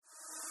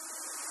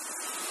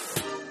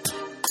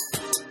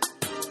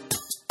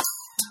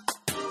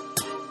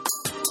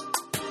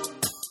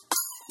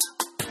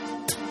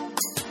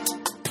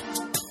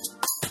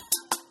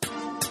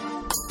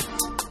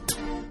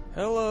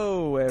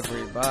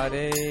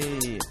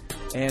everybody,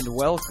 and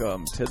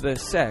welcome to the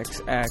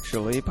Sex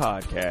Actually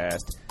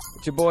podcast.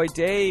 It's your boy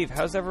Dave.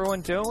 How's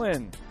everyone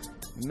doing?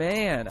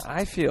 Man,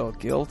 I feel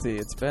guilty.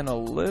 It's been a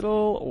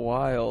little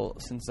while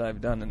since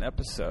I've done an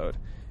episode.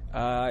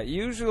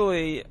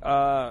 Usually,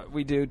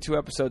 we do 2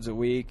 episodes a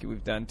week.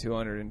 We've done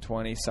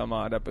 220 some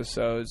odd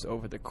episodes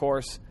over the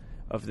course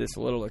of this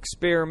little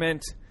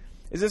experiment.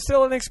 Is it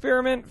still an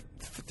experiment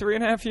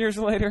 3.5 years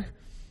later?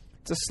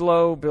 It's a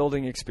slow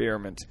building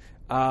experiment.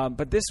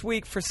 But this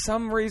week, for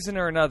some reason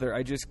or another,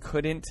 I just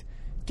couldn't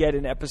get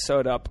an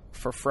episode up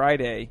for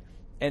Friday.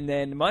 And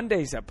then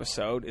Monday's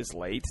episode is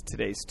late.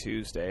 Today's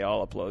Tuesday.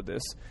 I'll upload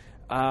this.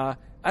 I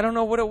don't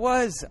know what it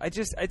was.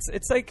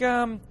 It's like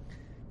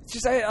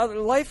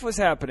life was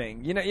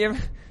happening. You know, you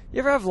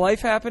ever have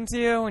life happen to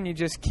you and you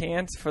just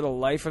can't, for the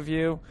life of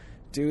you,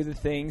 do the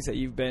things that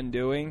you've been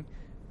doing?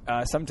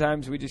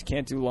 Sometimes we just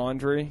can't do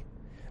laundry.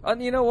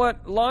 You know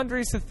what?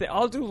 Laundry's the thing.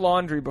 I'll do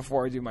laundry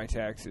before I do my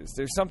taxes.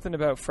 There's something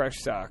about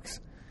fresh socks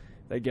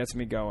that gets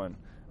me going.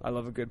 I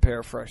love a good pair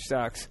of fresh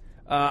socks.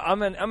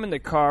 I'm in the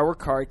car. We're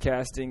car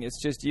casting.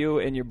 It's just you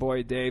and your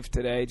boy Dave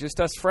today.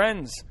 Just us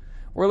friends.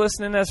 We're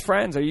listening as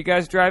friends. Are you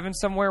guys driving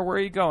somewhere? Where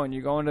are you going?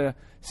 You going to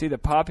see the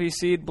poppy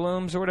seed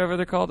blooms or whatever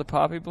they're called, the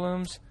poppy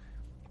blooms?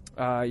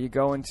 You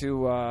going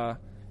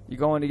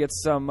to get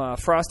some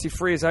Frosty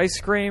Freeze ice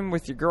cream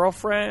with your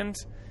girlfriend?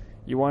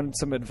 You wanted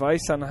some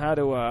advice on how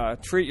to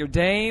treat your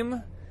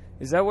dame?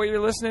 Is that what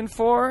you're listening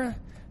for?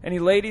 Any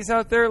ladies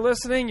out there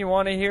listening? You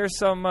want to hear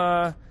some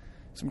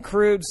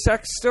crude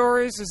sex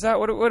stories? Is that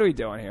what are we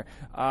doing here?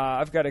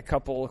 I've got a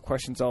couple of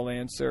questions I'll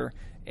answer,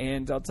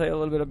 and I'll tell you a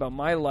little bit about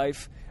my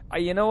life.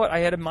 You know what?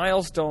 I had a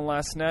milestone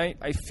last night.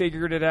 I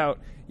figured it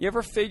out. You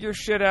ever figure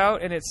shit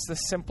out, and it's the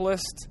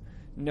simplest,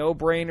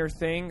 no-brainer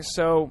thing?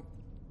 So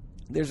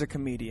there's a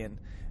comedian.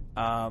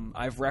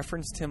 I've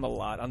referenced him a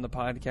lot on the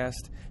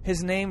podcast.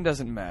 His name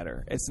doesn't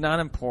matter. It's not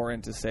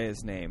important to say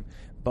his name,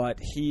 but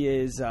he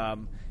has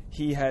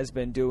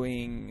been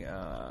doing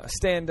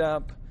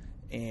stand-up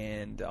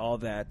and all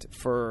that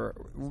for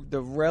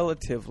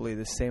relatively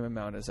the same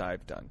amount as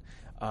I've done.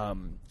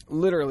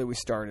 Literally, we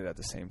started at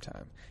the same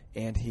time,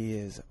 and he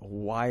is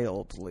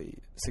wildly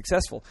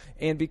successful.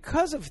 And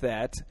because of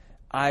that,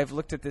 I've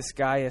looked at this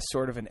guy as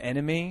sort of an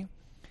enemy.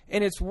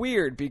 And it's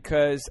weird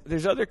because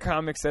there's other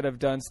comics that have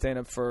done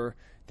stand-up for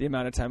the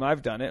amount of time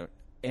I've done it,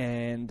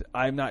 and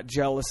I'm not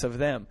jealous of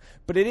them.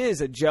 But it is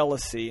a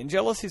jealousy, and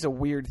jealousy is a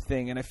weird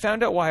thing, and I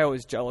found out why I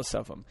was jealous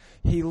of him.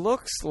 He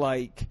looks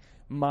like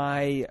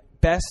my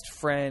best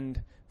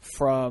friend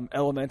from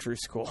elementary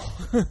school,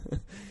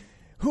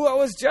 who I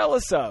was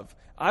jealous of.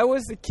 I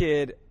was the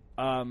kid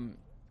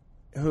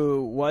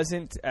who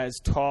wasn't as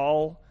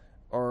tall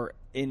or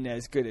in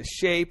as good a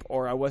shape,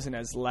 or I wasn't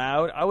as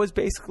loud. I was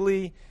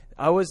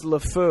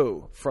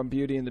LeFou from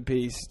Beauty and the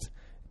Beast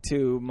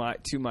to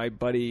my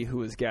buddy who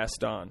was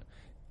Gaston.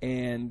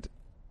 And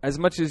as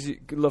much as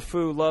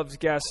LeFou loves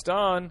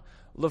Gaston,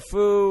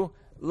 LeFou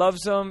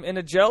loves him in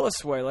a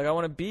jealous way. Like, I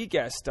want to be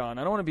Gaston.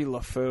 I don't want to be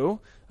LeFou.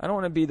 I don't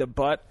want to be the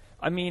butt.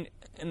 I mean,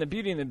 in the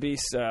Beauty and the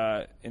Beast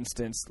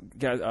instance,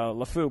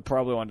 LeFou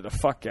probably wanted to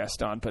fuck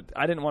Gaston, but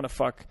I didn't want to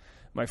fuck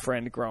my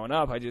friend growing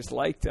up. I just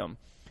liked him.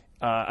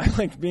 I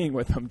liked being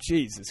with him.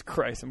 Jesus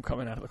Christ, I'm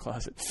coming out of the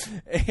closet.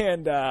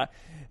 And the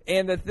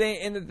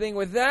thing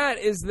with that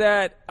is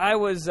that I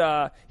was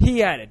he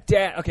had a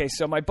dad. Okay,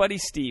 so my buddy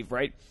Steve,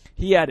 right?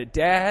 He had a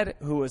dad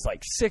who was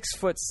like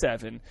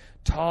 6'7",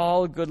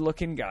 tall,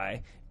 good-looking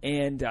guy,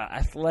 and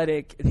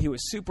athletic. He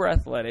was super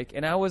athletic,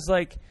 and I was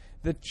like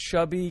the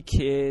chubby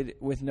kid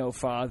with no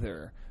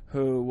father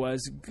who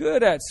was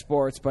good at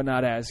sports but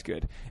not as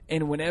good.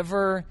 And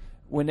whenever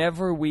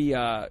we,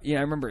 I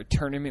remember a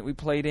tournament we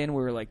played in.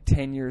 We were like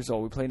 10 years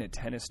old. We played in a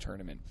tennis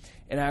tournament,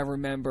 and I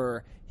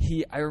remember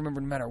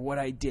no matter what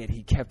I did,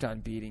 he kept on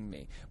beating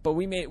me. But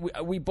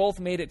we both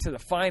made it to the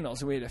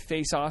finals, and we had to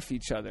face off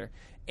each other.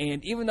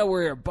 And even though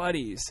we were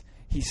buddies,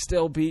 he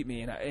still beat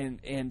me.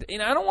 And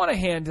I don't want a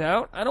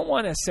handout. I don't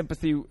want a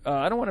sympathy.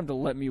 I don't want him to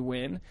let me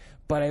win.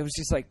 But I was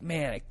just like,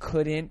 man, I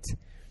couldn't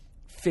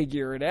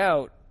figure it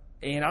out.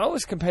 And I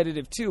was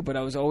competitive too, but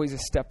I was always a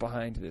step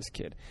behind this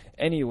kid.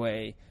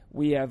 Anyway,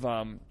 we have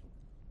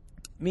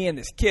me and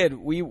this kid,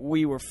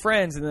 we were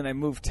friends, and then I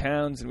moved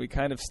towns, and we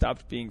kind of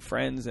stopped being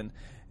friends. And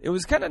it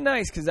was kind of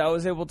nice because I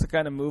was able to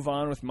kind of move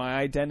on with my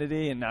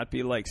identity and not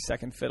be like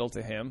second fiddle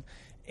to him.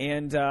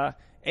 And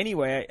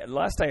anyway,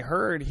 last I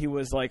heard, he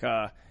was like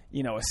a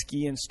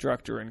ski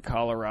instructor in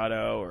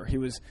Colorado, or he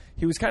was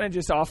kind of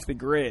just off the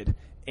grid.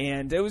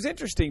 And it was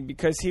interesting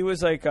because he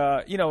was like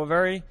a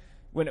very,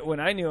 when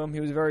I knew him,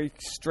 he was a very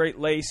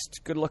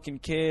straight-laced, good-looking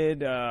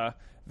kid,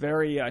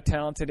 very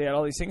talented. He had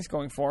all these things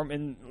going for him,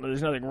 and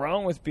there's nothing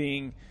wrong with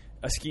being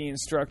a ski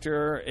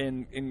instructor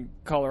in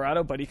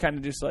Colorado, but he kind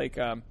of just like,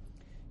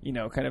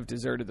 kind of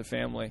deserted the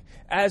family.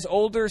 As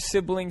older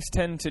siblings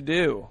tend to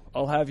do,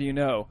 I'll have you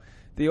know.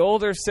 The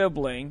older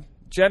sibling,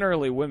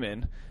 generally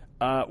women,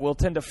 will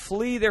tend to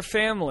flee their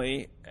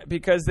family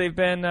because they've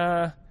been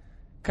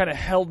kind of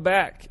held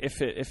back,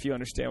 if you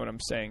understand what I'm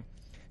saying.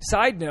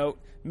 Side note,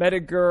 met a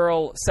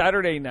girl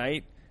Saturday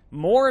night,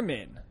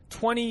 Mormon,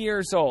 20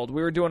 years old.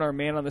 We were doing our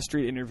man on the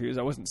street interviews.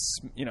 I wasn't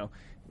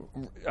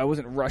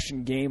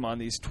rushing game on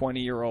these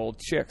 20-year-old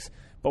chicks.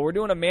 But we're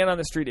doing a man on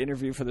the street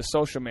interview for the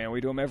Social Man.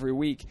 We do them every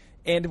week.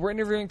 And we're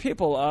interviewing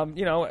people,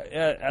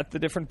 at the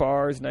different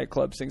bars,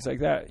 nightclubs, things like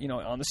that,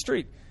 on the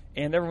street.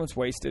 And everyone's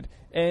wasted.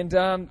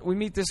 And we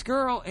meet this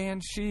girl,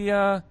 and she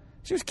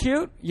was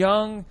cute,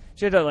 young.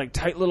 She had a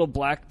tight little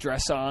black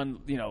dress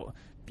on,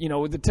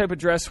 with the type of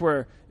dress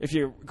where if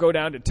you go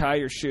down to tie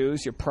your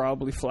shoes, you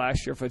probably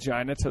flash your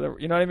vagina to the,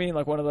 you know what I mean?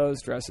 Like one of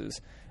those dresses.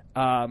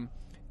 And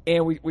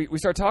we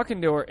start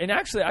talking to her. And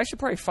actually, I should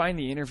probably find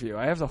the interview.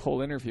 I have the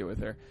whole interview with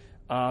her.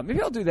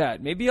 Maybe I'll do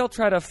that. Maybe I'll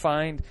try to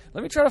find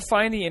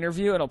the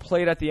interview, and I'll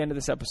play it at the end of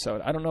this episode.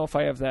 I don't know if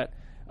I have that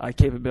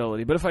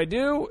capability. But if I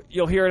do,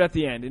 you'll hear it at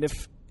the end. And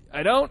if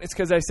I don't, it's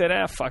because I said,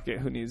 fuck it,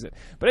 who needs it?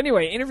 But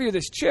anyway, interview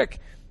this chick.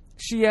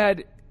 She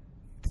had,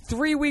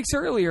 3 weeks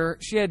earlier,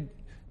 she had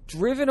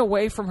driven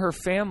away from her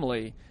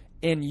family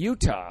in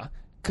Utah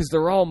because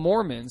they're all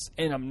Mormons.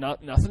 And I'm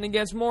nothing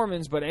against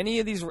Mormons, but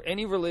any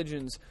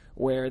religions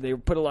where they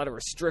put a lot of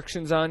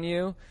restrictions on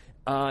you,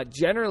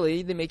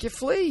 generally they make you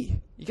flee.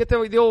 You get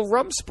the old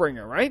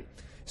Rumspringer, right?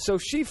 So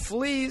she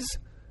flees,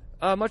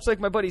 much like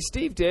my buddy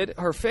Steve did,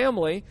 her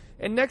family,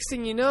 and next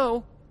thing you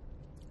know,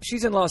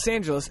 she's in Los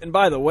Angeles. And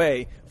by the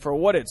way, for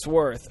what it's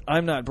worth,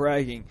 I'm not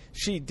bragging,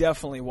 she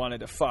definitely wanted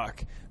to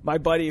fuck. My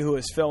buddy who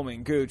was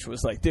filming Gooch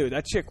was like, dude,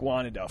 that chick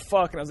wanted to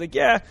fuck. And I was like,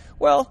 yeah,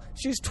 well,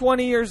 she's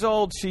 20 years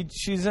old. She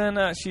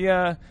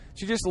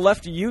just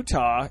left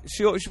Utah.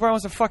 She probably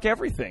wants to fuck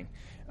everything.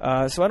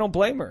 So I don't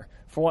blame her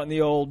for wanting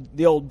the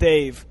old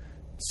Dave,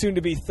 soon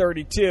to be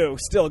 32,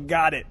 still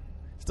got it.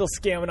 Still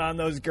scamming on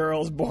those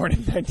girls born in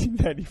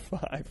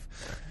 1995.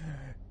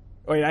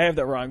 Wait, I have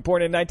that wrong.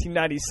 Born in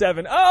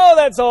 1997. Oh,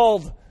 that's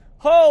old.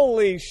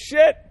 Holy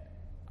shit.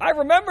 I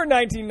remember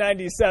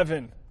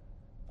 1997.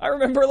 I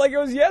remember it like it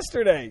was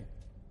yesterday.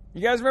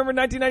 You guys remember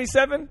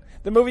 1997?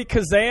 The movie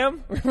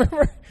Kazam?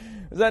 Remember?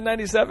 Was that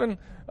 97?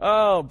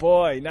 Oh,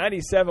 boy.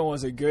 97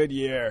 was a good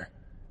year.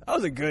 That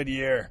was a good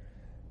year.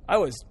 I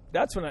think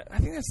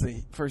that's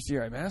the first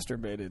year I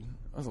masturbated.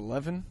 I was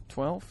 11,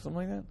 12, something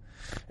like that.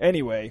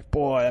 Anyway,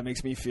 boy, that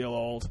makes me feel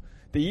old.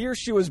 The year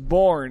she was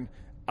born,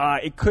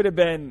 I could have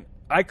been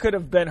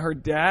her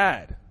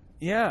dad.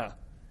 Yeah.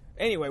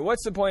 Anyway,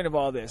 what's the point of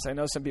all this? I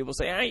know some people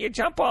say, you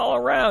jump all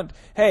around.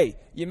 Hey,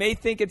 you may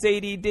think it's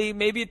ADD.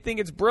 Maybe you think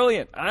it's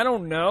brilliant. I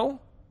don't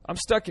know. I'm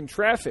stuck in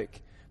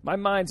traffic. My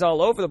mind's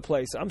all over the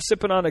place. I'm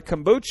sipping on a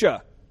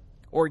kombucha.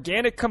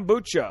 Organic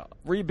kombucha.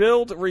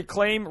 Rebuild,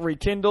 reclaim,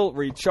 rekindle,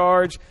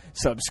 recharge.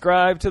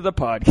 Subscribe to the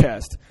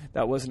podcast.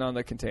 That wasn't on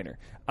the container.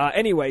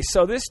 Anyway,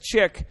 so this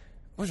chick,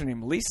 what's her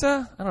name?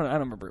 Lisa? I don't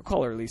remember.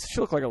 Call her Lisa. She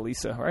looked like a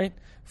Lisa, right?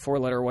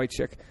 4-letter white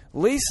chick.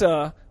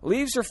 Lisa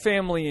leaves her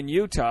family in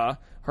Utah,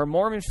 her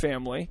Mormon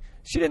family.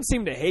 She didn't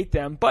seem to hate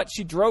them, but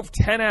she drove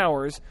 10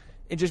 hours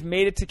and just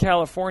made it to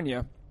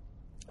California.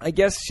 I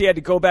guess she had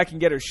to go back and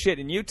get her shit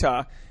in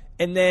Utah.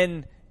 And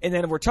then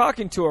we're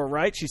talking to her,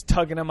 right? She's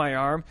tugging on my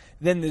arm.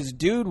 Then this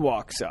dude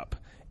walks up.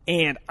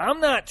 And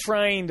I'm not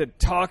trying to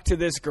talk to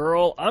this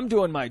girl. I'm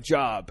doing my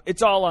job.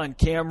 It's all on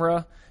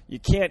camera. You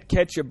can't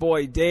catch your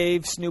boy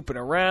Dave snooping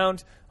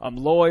around. I'm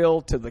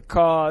loyal to the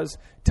cause.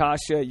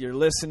 Tasha, you're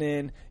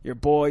listening. Your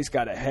boy's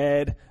got a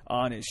head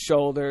on his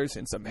shoulders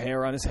and some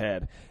hair on his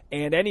head.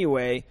 And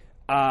anyway,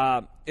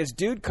 this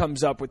dude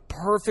comes up with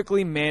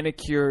perfectly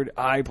manicured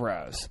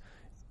eyebrows.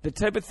 The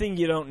type of thing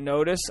you don't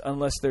notice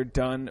unless they're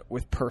done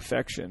with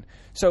perfection.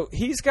 So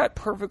he's got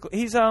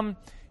he's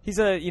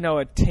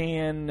a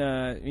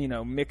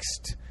tan,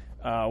 mixed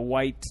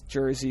white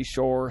Jersey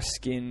Shore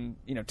skin,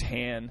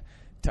 tan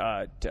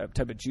type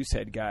of juice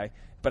head guy.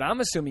 But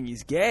I'm assuming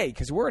he's gay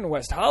because we're in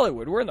West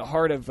Hollywood. We're in the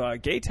heart of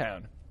Gay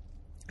Town.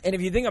 And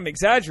if you think I'm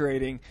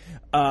exaggerating,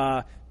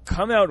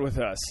 come out with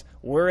us.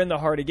 We're in the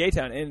heart of Gay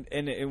Town.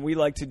 And we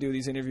like to do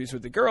these interviews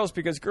with the girls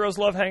because girls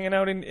love hanging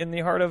out in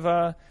the heart of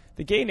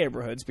the gay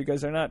neighborhoods because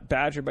they're not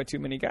badgered by too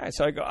many guys.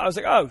 So I was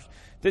like, oh,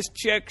 this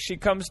chick, she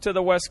comes to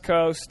the West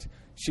Coast.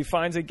 She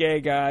finds a gay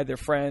guy. They're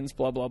friends,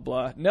 blah, blah,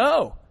 blah.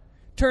 No.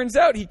 Turns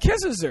out he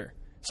kisses her.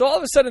 So all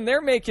of a sudden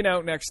they're making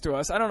out next to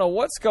us. I don't know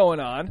what's going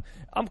on.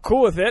 I'm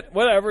cool with it.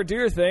 Whatever. Do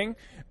your thing.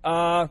 You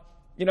know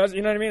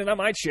what I mean? Not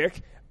my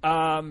chick.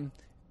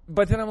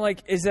 But then I'm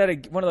like, is that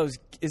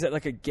is that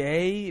like a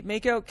gay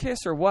makeout kiss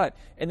or what?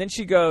 And then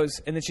she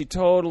goes, and then she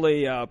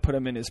totally put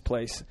him in his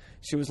place.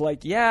 She was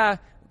like, yeah,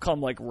 call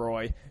him like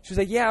Roy. She was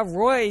like, yeah,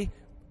 Roy's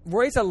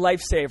a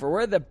lifesaver.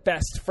 We're the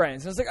best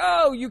friends. And I was like,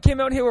 oh, you came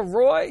out here with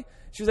Roy?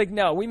 She was like,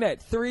 no, we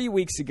met 3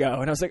 weeks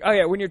ago. And I was like, oh,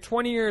 yeah, when you're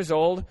 20 years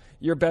old,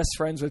 you're best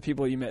friends with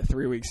people you met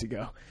 3 weeks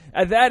ago.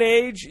 At that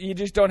age, you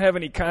just don't have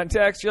any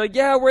context. You're like,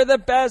 yeah, we're the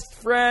best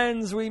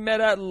friends. We met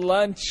at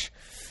lunch.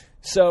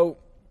 So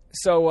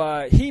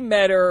he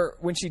met her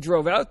when she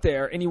drove out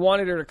there, and he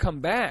wanted her to come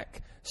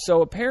back.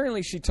 So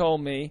apparently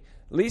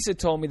Lisa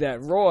told me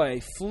that Roy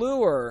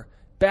flew her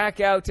back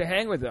out to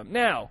hang with him.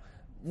 Now,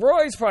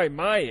 Roy's probably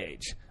my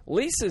age.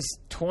 Lisa's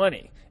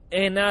 20.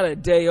 and not a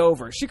day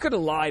over. She could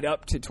have lied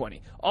up to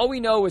 20. All we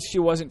know is she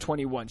wasn't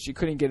 21. She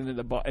couldn't get into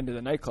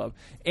the nightclub.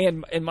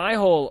 And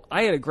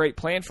I had a great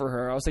plan for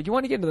her. I was like, you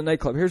want to get into the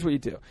nightclub? Here's what you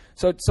do.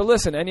 So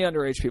listen, any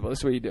underage people, this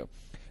is what you do.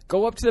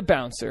 Go up to the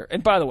bouncer.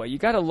 And by the way, you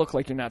got to look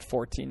like you're not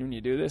 14 when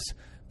you do this.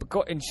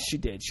 And she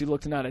did. She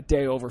looked not a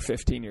day over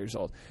 15 years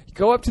old. You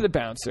go up to the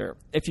bouncer,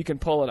 if you can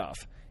pull it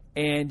off,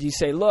 and you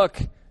say, look,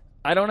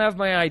 I don't have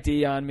my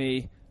ID on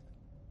me.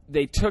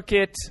 They took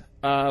it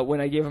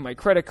when I gave them my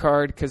credit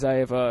card because I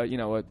have an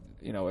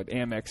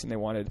Amex, and they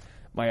wanted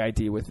my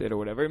ID with it or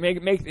whatever.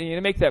 Make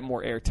that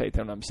more airtight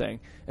than what I'm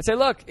saying. And say,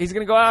 look, he's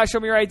going to go, show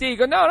me your ID. You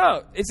go,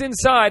 no, it's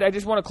inside. I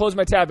just want to close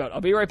my tab out.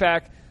 I'll be right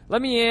back. Let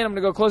me in. I'm going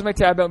to go close my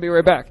tab out and be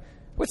right back.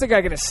 What's the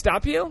guy going to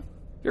stop you?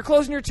 You're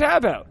closing your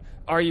tab out.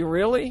 Are you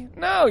really?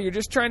 No, you're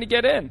just trying to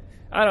get in.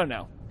 I don't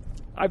know.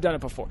 I've done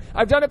it before.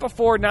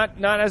 Not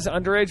as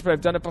underage, but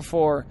I've done it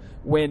before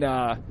when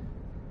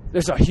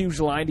there's a huge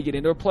line to get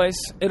into a place.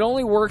 It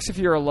only works if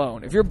you're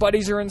alone. If your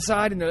buddies are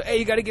inside and they're, hey,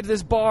 you got to get to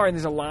this bar, and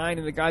there's a line,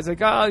 and the guy's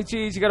like, oh,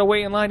 geez, you got to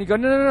wait in line. You go,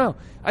 no.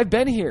 I've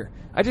been here.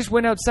 I just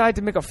went outside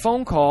to make a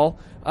phone call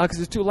because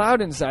it's too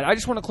loud inside. I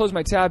just want to close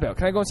my tab out.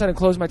 Can I go inside and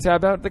close my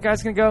tab out? The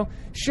guy's going to go,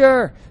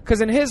 sure.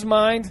 Because in his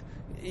mind,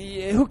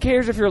 who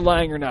cares if you're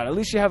lying or not? At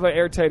least you have an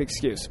airtight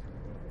excuse.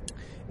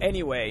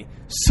 Anyway,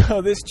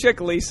 so this chick,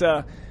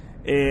 Lisa,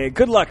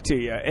 good luck to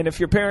you. And if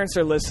your parents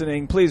are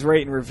listening, please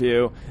rate and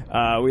review.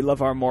 We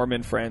love our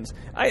Mormon friends.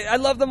 I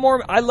love the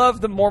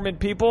Mormon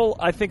people.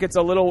 I think it's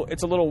a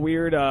little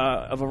weird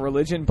of a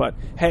religion, but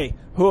hey,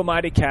 who am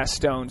I to cast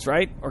stones,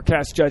 right? Or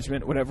cast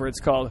judgment, whatever it's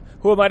called.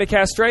 Who am I to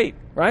castrate,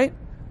 right?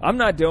 I'm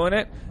not doing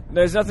it.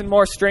 There's nothing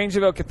more strange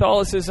about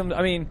Catholicism.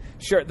 I mean,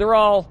 sure,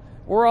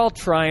 we're all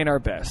trying our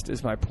best,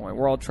 is my point.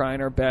 We're all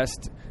trying our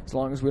best as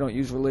long as we don't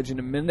use religion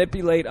to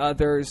manipulate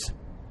others.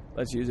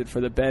 Let's use it for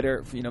the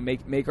better,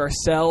 make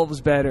ourselves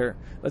better.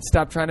 Let's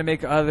stop trying to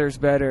make others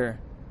better.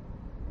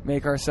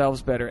 Make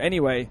ourselves better.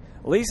 Anyway,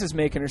 Lisa's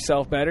making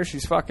herself better.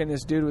 She's fucking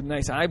this dude with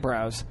nice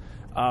eyebrows.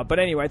 But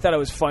anyway, I thought it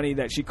was funny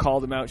that she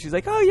called him out. She's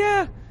like, oh,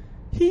 yeah,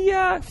 he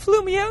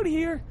flew me out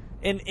here.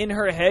 And in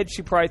her head,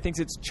 she probably thinks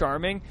it's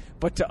charming.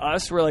 But to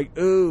us, we're like,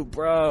 ooh,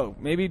 bro,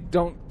 maybe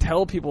don't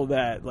tell people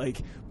that. Like,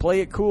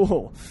 play it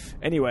cool.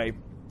 Anyway,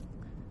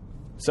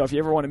 so if you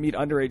ever want to meet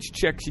underage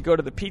chicks, you go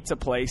to the pizza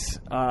place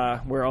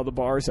where all the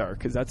bars are,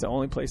 because that's the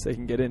only place they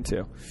can get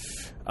into.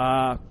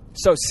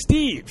 So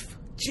Steve,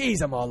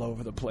 geez, I'm all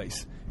over the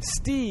place.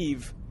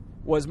 Steve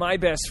was my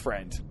best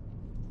friend,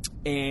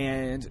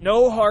 and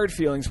no hard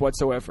feelings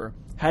whatsoever.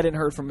 Hadn't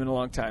heard from him in a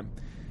long time.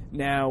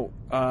 Now,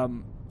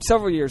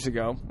 several years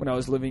ago, when I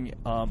was living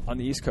on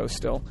the East Coast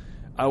still,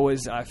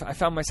 I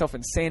found myself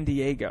in San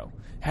Diego.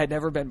 Had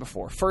never been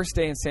before. First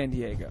day in San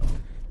Diego.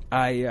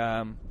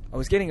 I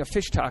was getting a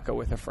fish taco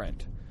with a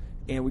friend,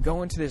 and we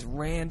go into this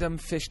random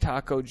fish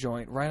taco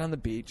joint right on the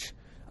beach.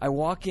 I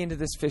walk into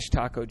this fish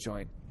taco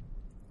joint.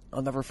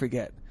 I'll never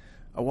forget.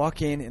 I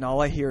walk in, and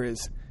all I hear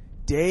is,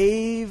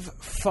 Dave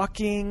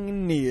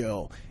fucking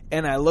Neal.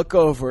 And I look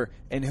over,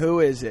 and who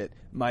is it?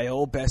 My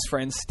old best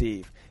friend,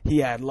 Steve. He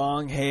had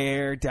long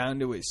hair down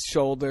to his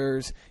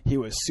shoulders. He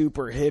was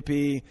super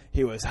hippie.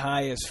 He was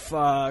high as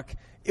fuck.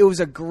 It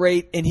was a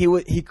great, and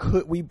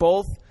we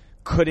both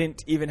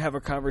couldn't even have a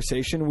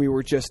conversation. We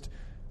were just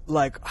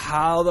like,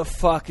 how the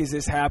fuck is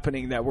this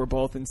happening that we're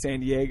both in San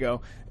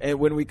Diego and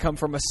when we come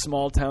from a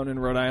small town in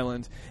Rhode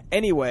Island?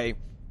 Anyway,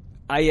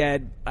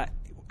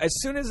 as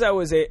soon as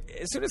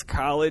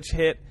college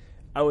hit,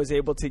 I was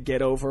able to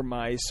get over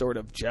my sort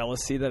of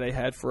jealousy that I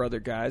had for other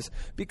guys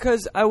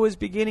because I was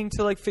beginning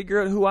to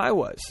figure out who I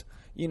was.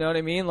 You know what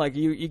I mean? Like,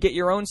 you get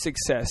your own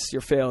success,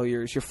 your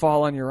failures, you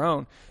fall on your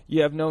own.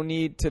 You have no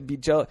need to be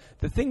jealous.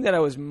 The thing that I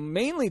was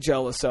mainly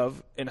jealous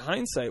of, in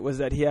hindsight, was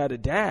that he had a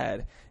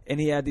dad, and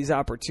he had these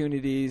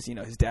opportunities.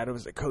 His dad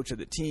was the coach of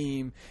the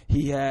team.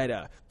 He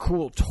had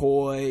cool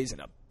toys,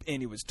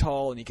 and he was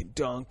tall, and he could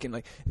dunk,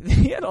 and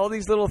he had all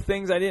these little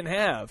things I didn't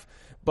have.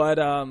 But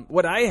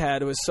what I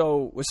had was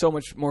so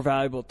much more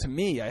valuable to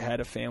me. I had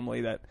a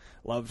family that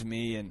loved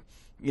me, and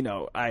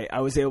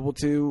I was able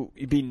to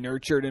be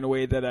nurtured in a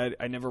way that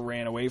I never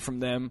ran away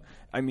from them.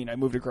 I mean, I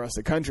moved across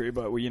the country,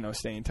 but we,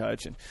 stay in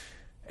touch. And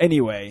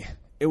anyway,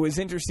 it was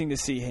interesting to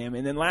see him.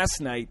 And then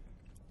last night,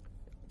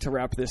 to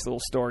wrap this little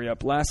story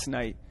up, hold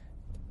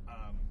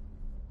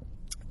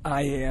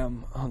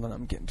on,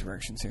 I'm getting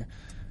directions here.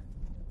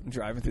 I'm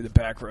driving through the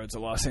back roads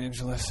of Los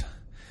Angeles.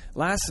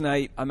 Last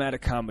night, I'm at a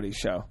comedy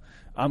show.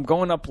 I'm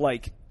going up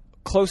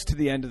close to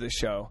the end of the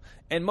show.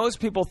 And most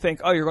people think,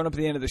 oh, you're going up to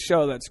the end of the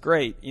show. That's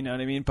great. You know what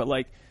I mean? But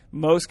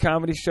most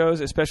comedy shows,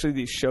 especially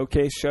these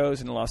showcase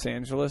shows in Los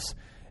Angeles,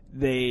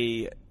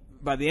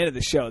 by the end of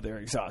the show, they're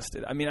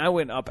exhausted. I mean, I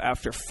went up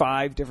after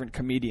 5 different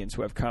comedians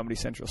who have Comedy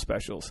Central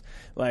specials.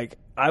 I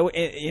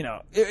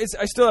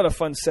still had a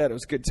fun set. It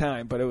was a good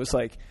time. But it was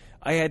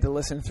I had to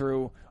listen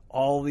through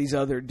all these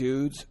other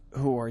dudes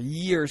who are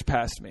years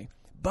past me.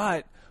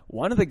 But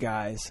one of the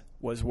guys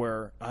was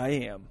where I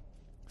am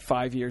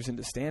 5 years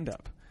into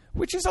stand-up,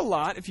 which is a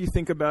lot if you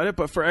think about it.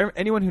 But for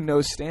anyone who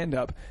knows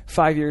stand-up,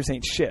 5 years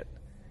ain't shit.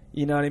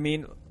 You know what I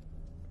mean?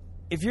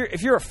 If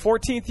you're a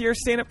 14th year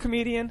stand-up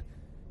comedian,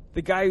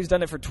 the guy who's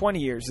done it for 20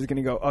 years is going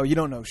to go, oh, you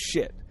don't know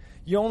shit.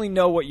 You only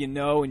know what you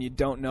know, and you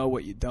don't know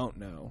what you don't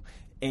know.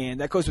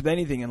 And that goes with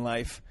anything in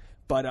life.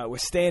 But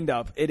with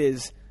stand-up,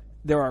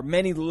 there are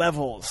many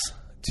levels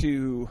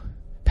to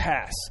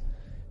pass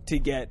to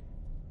get,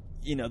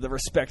 the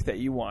respect that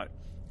you want.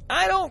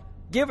 I don't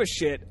give a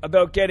shit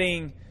about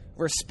getting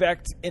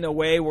respect in a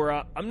way where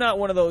I'm not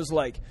one of those,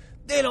 like,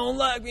 they don't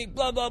like me,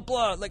 blah, blah,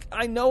 blah. Like,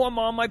 I know I'm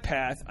on my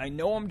path. I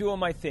know I'm doing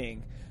my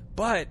thing.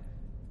 But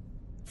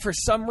for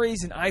some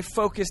reason, I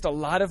focused a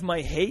lot of my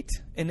hate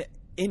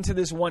into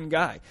this one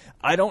guy.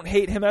 I don't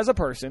hate him as a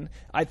person.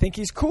 I think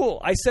he's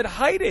cool. I said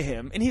hi to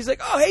him, and he's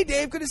like, oh, hey,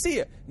 Dave, good to see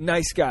you.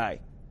 Nice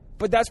guy.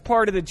 But that's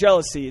part of the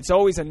jealousy. It's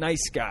always a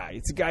nice guy.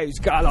 It's a guy who's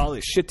got all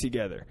his shit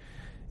together.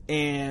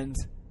 And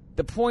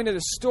the point of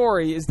the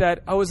story is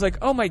that I was like,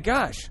 oh, my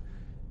gosh,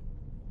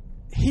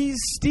 he's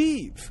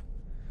Steve.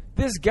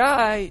 This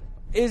guy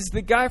is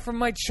the guy from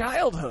my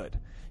childhood.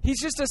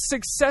 He's just a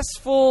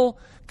successful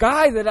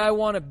guy that I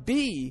want to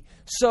be.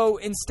 So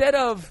instead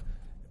of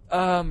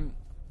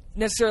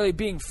necessarily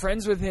being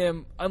friends with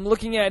him, I'm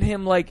looking at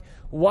him like,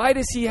 why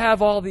does he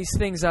have all these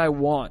things I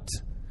want?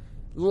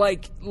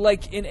 Like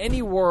in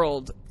any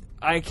world,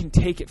 I can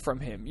take it from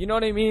him. You know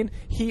what I mean?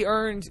 He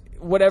earned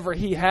whatever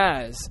he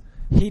has.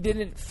 He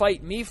didn't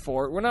fight me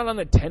for it. We're not on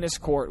the tennis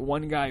court,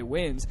 one guy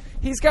wins.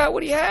 He's got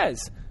what he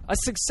has, a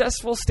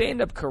successful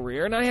stand-up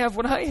career, and I have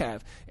what I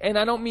have. And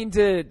I don't mean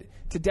to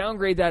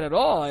downgrade that at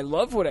all. I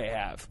love what I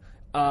have.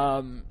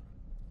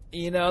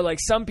 Like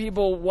some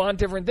people want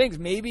different things.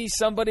 Maybe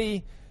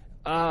somebody...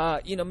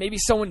 maybe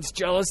someone's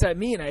jealous at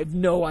me and I have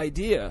no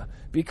idea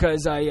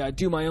because I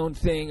do my own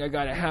thing. I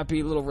got a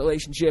happy little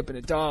relationship and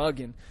a dog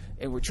and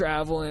we're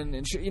traveling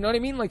and you know what I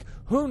mean? Like,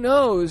 who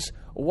knows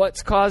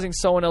what's causing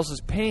someone else's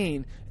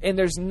pain? And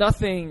there's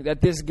nothing that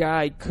this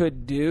guy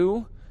could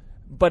do.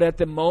 But at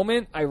the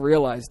moment, I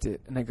realized it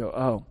and I go,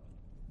 oh,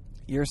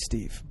 you're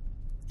Steve.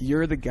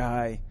 You're the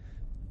guy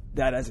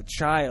that as a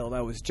child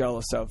I was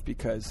jealous of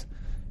because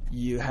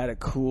you had a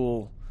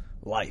cool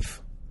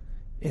life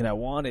and I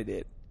wanted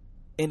it.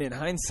 And in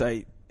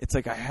hindsight, it's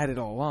like I had it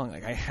all along.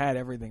 Like I had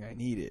everything I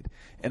needed.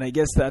 And I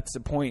guess that's the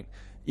point.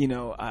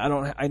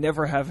 I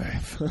never have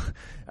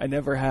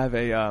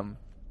a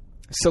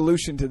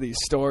solution to these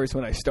stories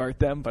when I start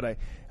them. But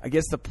I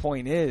guess the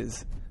point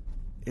is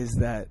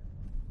that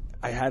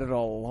I had it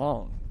all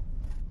along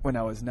when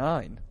I was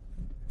 9.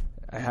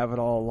 I have it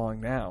all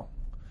along now.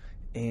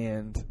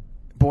 And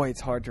boy,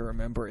 it's hard to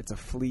remember. It's a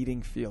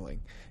fleeting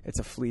feeling. It's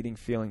a fleeting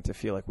feeling to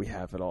feel like we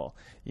have it all.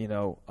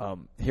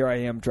 Here I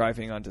am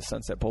driving onto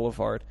Sunset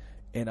Boulevard,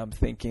 and I'm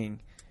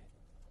thinking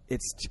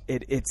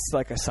it's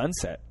like a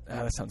sunset.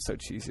 That sounds so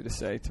cheesy to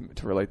say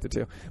to relate the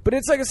two. But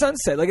it's like a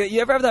sunset. Like,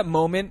 you ever have that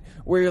moment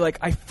where you're like,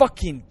 I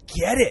fucking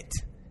get it.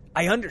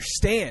 I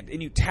understand.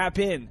 And you tap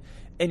in,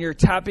 and you're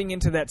tapping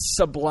into that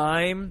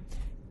sublime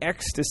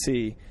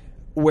ecstasy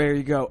where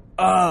you go,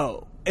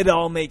 oh, it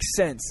all makes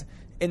sense.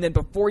 And then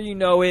before you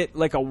know it,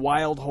 like a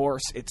wild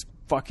horse, it's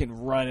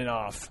fucking running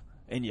off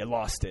and you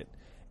lost it.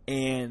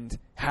 And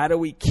how do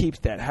we keep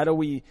that? How do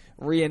we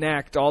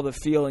reenact all the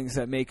feelings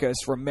that make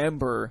us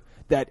remember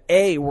that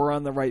A, we're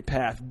on the right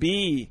path,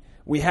 B,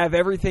 we have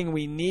everything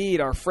we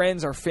need, our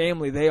friends, our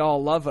family, they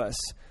all love us.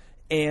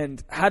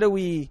 And how do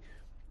we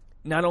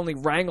not only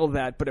wrangle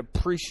that, but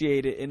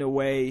appreciate it in a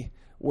way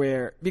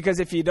where, because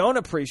if you don't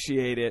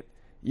appreciate it,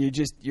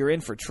 you're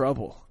in for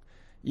trouble.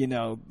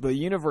 The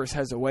universe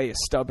has a way of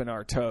stubbing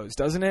our toes,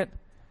 doesn't it?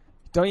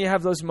 Don't you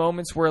have those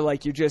moments where,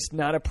 like, you're just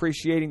not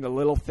appreciating the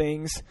little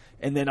things,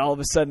 and then all of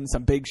a sudden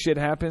some big shit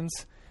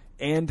happens?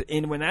 And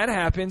when that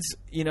happens,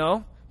 you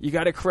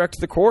got to correct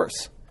the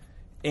course.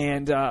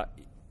 And,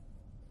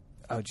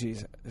 oh,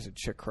 geez, there's a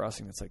chick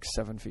crossing that's like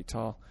 7 feet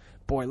tall.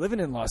 Boy,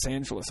 living in Los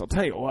Angeles, I'll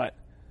tell you what.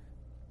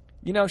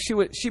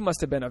 She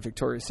must have been a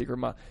Victoria's Secret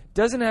model.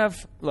 Doesn't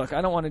have, look,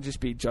 I don't want to just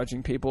be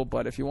judging people,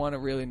 but if you want to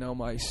really know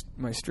my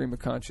stream of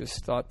conscious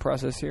thought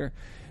process here,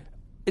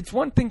 it's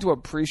one thing to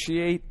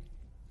appreciate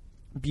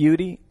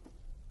beauty.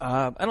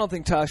 I don't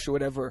think Tasha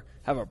would ever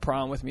have a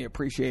problem with me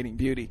appreciating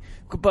beauty.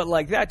 But,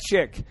 like, that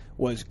chick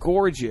was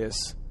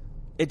gorgeous.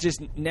 It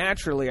just,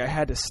 naturally, I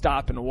had to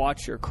stop and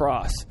watch her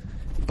cross.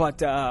 But,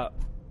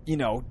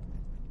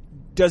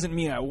 doesn't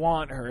mean I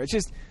want her.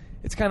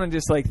 It's kind of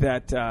just like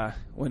that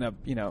when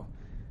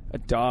a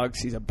dog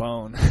sees a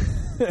bone.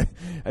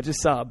 I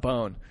just saw a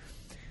bone,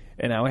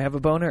 and now I have a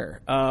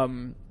boner.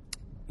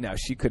 No,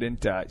 she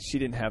couldn't. She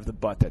didn't have the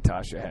butt that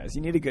Tasha has.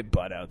 You need a good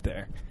butt out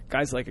there.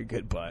 Guys like a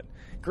good butt.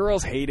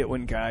 Girls hate it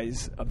when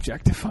guys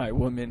objectify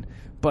women,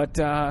 but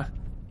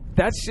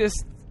that's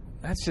just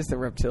the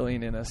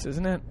reptilian in us,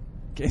 isn't it?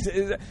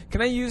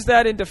 Can I use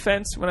that in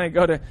defense when I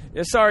go to?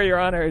 Sorry, Your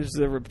Honor, it's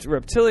the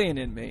reptilian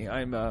in me.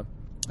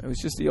 It was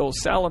just the old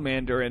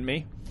salamander in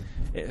me.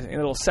 A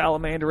little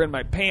salamander in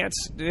my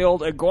pants. The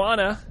old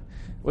iguana.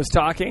 was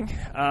talking.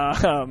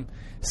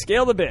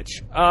 Scale the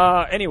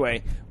bitch.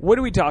 Anyway, what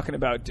are we talking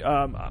about?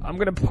 I'm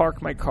going to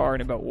park my car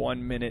in about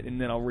 1 minute, and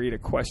then I'll read a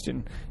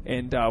question,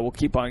 and we'll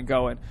keep on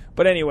going.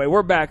 But anyway,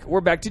 we're back.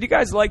 Did you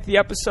guys like the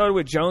episode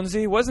with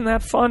Jonesy? Wasn't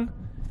that fun?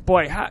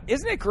 Boy,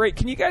 isn't it great?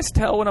 Can you guys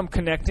tell when I'm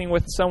connecting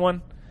with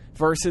someone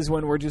versus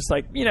when we're just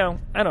like,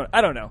 I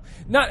don't know.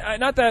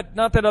 Not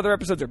that other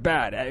episodes are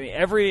bad. I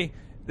mean,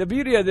 the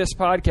beauty of this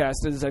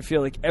podcast is I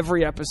feel like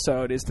every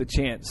episode is the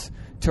chance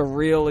to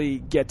really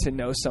get to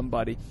know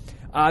somebody.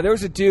 There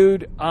was a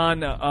dude on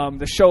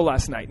the show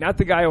last night. Not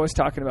the guy I was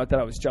talking about that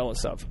I was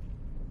jealous of.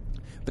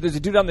 But there's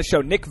a dude on the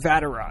show, Nick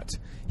Vatterott.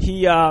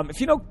 He,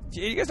 if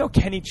you guys know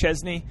Kenny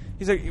Chesney?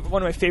 He's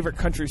one of my favorite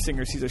country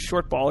singers. He's a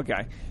short bald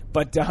guy.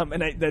 But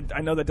and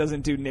I know that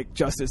doesn't do Nick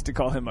justice to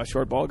call him a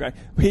short bald guy.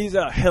 But he's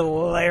a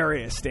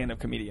hilarious stand-up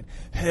comedian.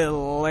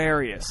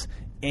 Hilarious.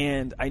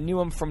 And I knew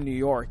him from New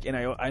York, and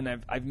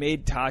I've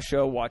made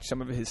Tasha watch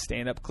some of his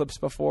stand-up clips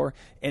before.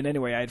 And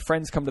anyway, I had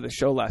friends come to the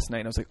show last night,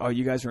 and I was like, oh,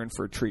 you guys are in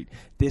for a treat.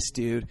 This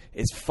dude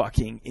is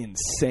fucking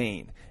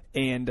insane.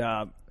 And,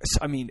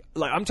 I mean,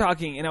 like, I'm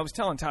talking, and I was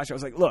telling Tasha, I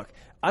was like, look,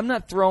 I'm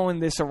not throwing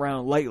this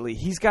around lightly.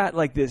 He's got,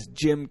 like, this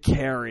Jim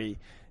Carrey,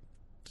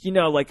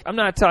 like, I'm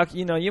not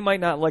talking, you might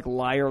not like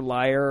Liar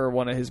Liar or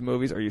one of his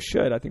movies, or you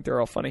should. I think they're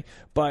all funny.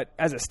 But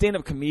as a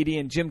stand-up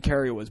comedian, Jim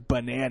Carrey was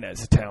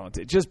bananas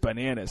talented, just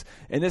bananas.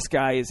 And this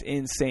guy is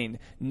insane,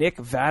 Nick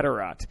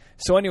Vatterott.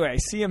 So anyway, I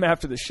see him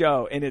after the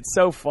show, and it's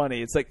so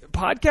funny. It's like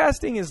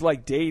podcasting is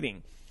like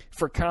dating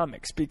for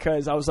comics,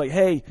 because I was like,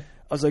 hey,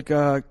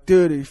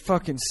 dude, your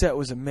fucking set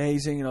was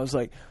amazing. And I was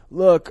like,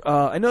 look,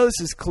 I know this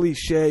is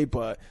cliche,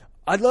 but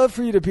I'd love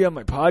for you to be on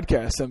my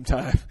podcast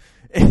sometime.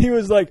 And he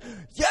was like,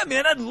 yeah,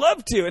 man, I'd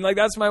love to. And, like,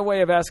 that's my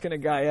way of asking a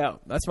guy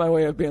out. That's my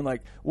way of being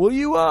like, will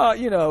you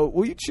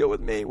chill with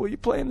me? Will you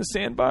play in the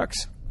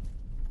Sandbox?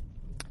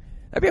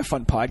 That'd be a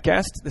fun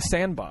podcast, the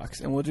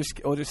Sandbox. And we'll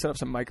just set up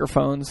some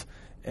microphones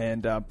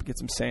and get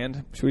some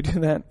sand. Should we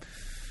do that?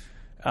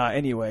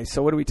 Anyway,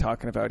 so what are we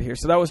talking about here?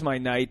 So that was my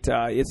night.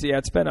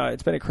 It's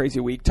been a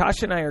crazy week.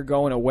 Tasha and I are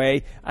going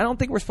away. I don't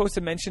think we're supposed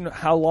to mention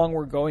how long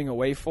we're going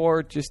away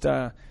for, just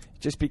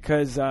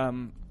because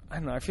I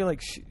don't know. I feel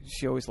like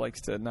she always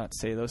likes to not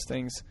say those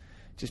things,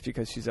 just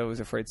because she's always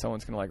afraid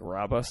someone's gonna like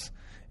rob us.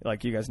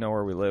 Like, you guys know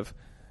where we live.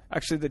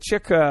 Actually, the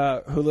chick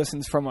who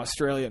listens from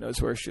Australia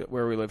knows where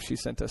we live. She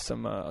sent us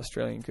some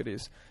Australian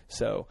goodies.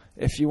 So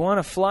if you want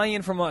to fly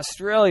in from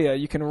Australia,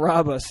 you can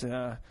rob us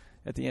at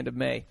the end of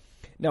May.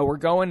 No, we're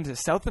going to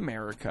South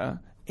America,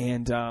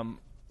 and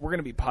we're going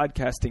to be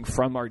podcasting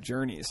from our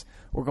journeys.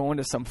 We're going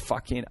to some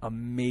fucking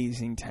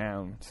amazing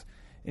towns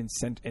in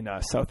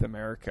South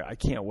America. I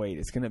can't wait.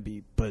 It's going to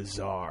be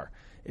bizarre.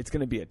 It's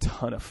going to be a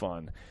ton of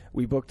fun.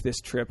 We booked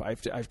this trip.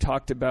 I've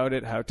talked about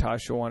it, how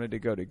Tasha wanted to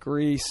go to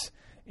Greece,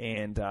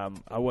 and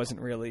I wasn't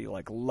really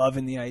like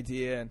loving the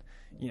idea. And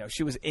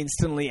she was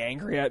instantly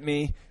angry at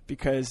me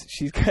because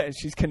she's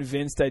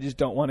convinced I just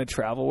don't want to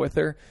travel with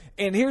her.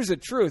 And here's the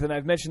truth, and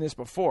I've mentioned this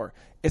before.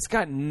 It's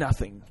got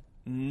nothing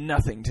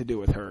to do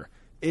with her.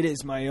 It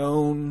is my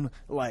own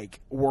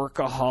like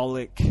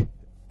workaholic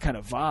kind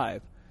of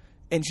vibe.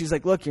 And she's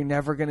like, look, you're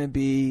never going to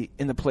be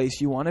in the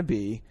place you want to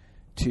be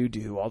to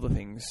do all the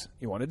things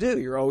you want to do.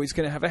 You're always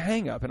going to have a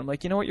hang-up. And I'm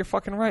like, you know what? You're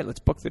fucking right.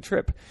 Let's book the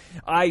trip.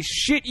 I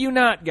shit you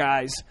not,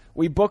 guys.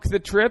 We booked the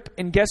trip,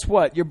 and guess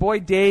what? Your boy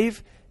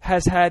Dave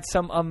has had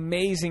some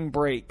amazing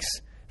breaks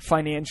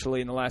financially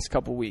in the last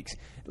couple weeks.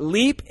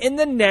 Leap in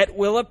the net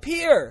will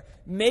appear.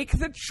 Make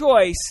the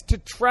choice to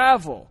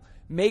travel.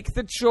 Make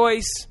the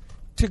choice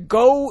to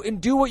go and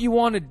do what you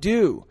want to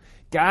do.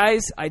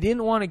 Guys, I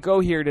didn't want to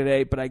go here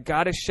today, but I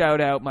got to shout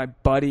out my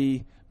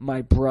buddy,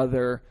 my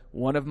brother,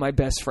 one of my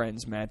best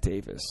friends, Matt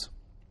Davis.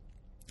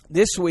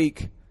 This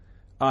week,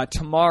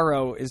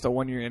 tomorrow is the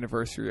 1-year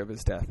anniversary of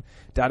his death.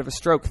 Died of a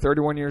stroke,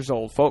 31 years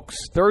old. Folks,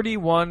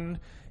 31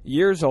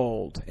 years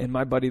old, and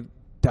my buddy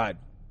died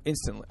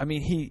instantly. I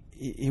mean, he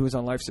was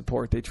on life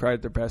support. They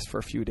tried their best for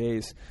a few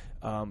days,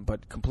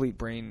 but complete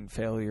brain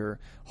failure,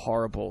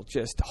 horrible,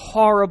 just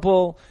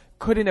horrible.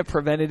 Couldn't have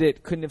prevented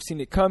it, couldn't have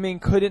seen it coming,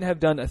 couldn't have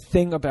done a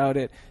thing about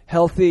it.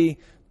 Healthy,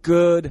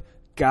 good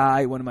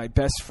guy, one of my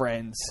best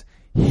friends.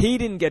 He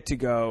didn't get to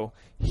go.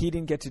 He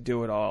didn't get to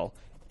do it all.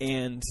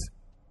 And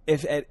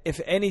if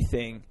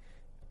anything,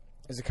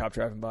 there's a cop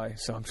driving by,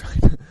 so I'm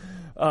trying to...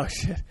 Oh,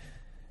 shit.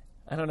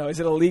 I don't know. Is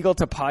it illegal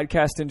to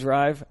podcast and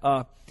drive?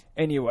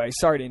 Anyway,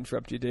 sorry to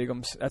interrupt you,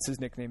 Diggums. That's his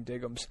nickname,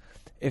 Diggums.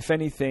 If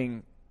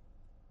anything,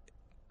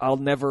 I'll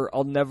never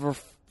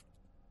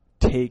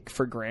take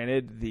for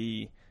granted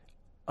the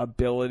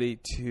ability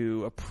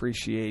to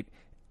appreciate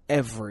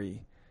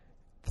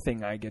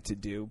everything I get to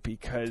do,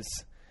 because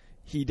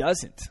he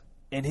doesn't,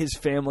 and his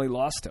family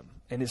lost him,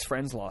 and his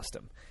friends lost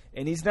him,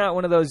 and he's not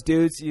one of those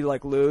dudes you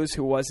like lose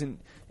who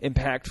wasn't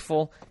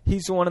impactful.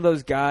 He's one of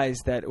those guys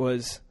that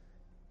was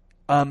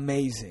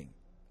amazing.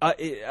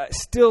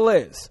 Still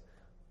is.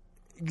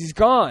 He's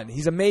gone.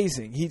 He's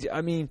amazing. Just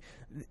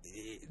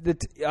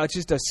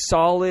a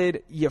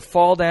solid. You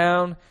fall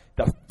down.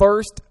 The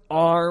first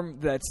arm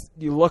that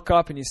you look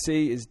up and you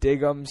see is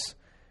Diggums.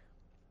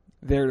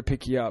 there to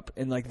pick you up.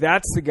 And like,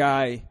 that's the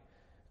guy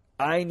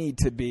I need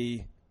to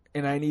be,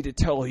 and I need to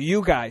tell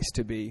you guys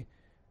to be,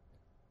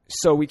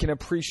 so we can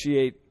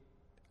appreciate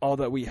all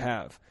that we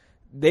have.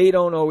 They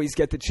don't always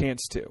get the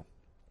chance to.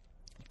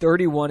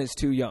 31 is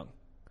too young.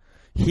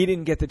 He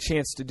didn't get the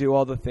chance to do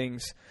all the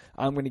things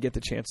I'm going to get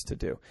the chance to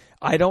do.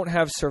 I don't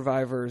have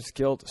survivor's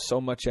guilt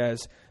so much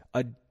as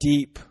a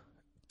deep,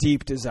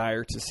 deep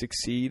desire to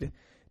succeed,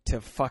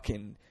 to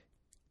fucking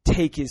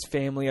take his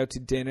family out to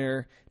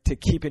dinner, to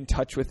keep in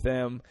touch with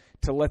them,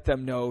 to let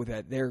them know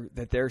that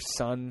their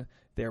son,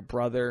 their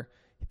brother,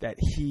 that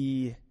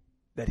he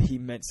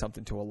meant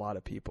something to a lot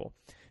of people.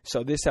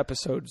 So this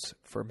episode's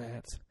for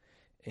Matt,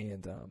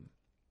 and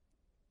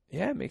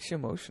it makes you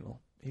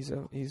emotional.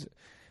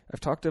 I've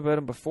talked about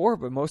him before,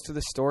 but most of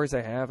the stories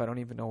I have, I don't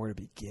even know where to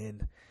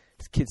begin.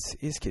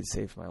 His kid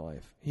saved my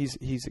life.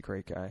 He's a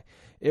great guy.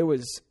 It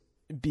was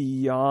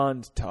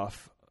beyond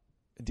tough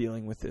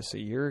dealing with this a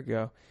year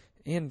ago,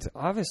 and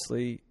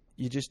obviously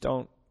you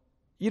don't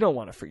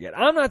want to forget.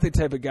 I'm not the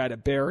type of guy to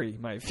bury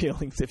my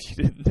feelings if you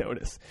didn't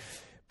notice,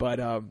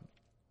 but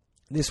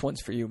this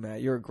one's for you,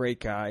 Matt. You're a great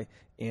guy,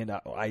 and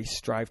I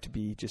strive to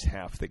be just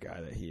half the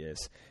guy that he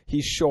is.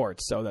 He's short,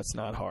 so that's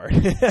not hard.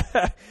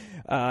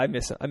 I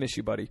miss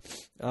you, buddy.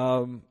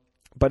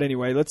 But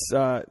anyway, let's.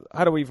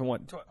 How do we even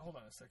want? Hold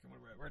on a second.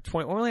 We're at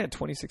 20. We're only at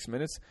 26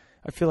 minutes.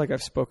 I feel like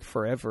I've spoke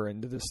forever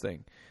into this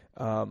thing.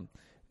 Do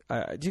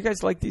you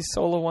guys like these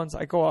solo ones?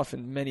 I go off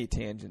in many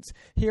tangents.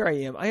 Here I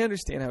am. I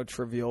understand how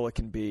trivial it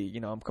can be. You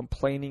know, I'm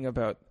complaining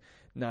about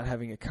not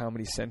having a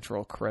Comedy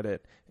Central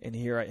credit, and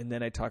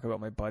then I talk about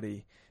my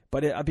buddy.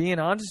 But being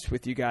honest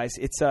with you guys,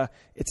 it's a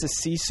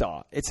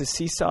seesaw. It's a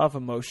seesaw of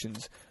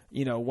emotions.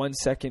 You know, 1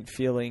 second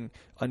feeling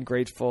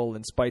ungrateful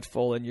and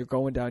spiteful, and you're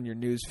going down your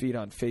news feed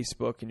on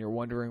Facebook, and you're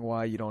wondering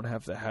why you don't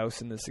have the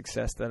house and the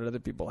success that other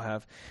people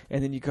have.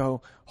 And then you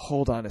go,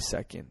 hold on a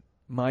second.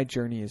 My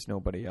journey is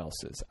nobody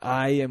else's.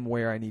 I am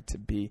where I need to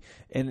be.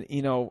 And,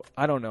 you know,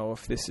 I don't know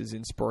if this is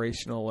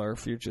inspirational or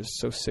if you're just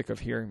so sick of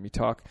hearing me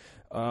talk.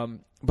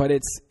 But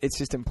it's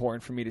just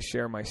important for me to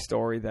share my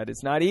story, that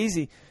it's not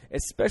easy,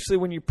 especially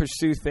when you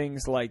pursue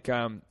things like,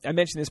 I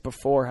mentioned this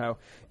before, how,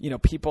 you know,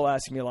 people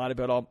ask me a lot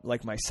about all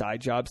like my side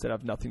jobs that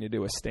have nothing to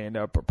do with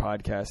stand-up or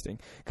podcasting,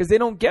 because they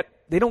don't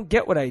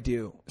get what I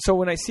do. So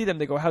when I see them,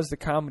 they go, how's the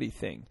comedy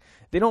thing?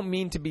 They don't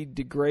mean to be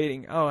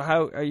degrading. Oh,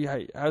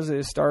 how's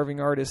a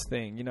starving artist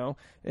thing? You know,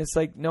 it's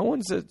like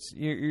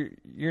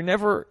you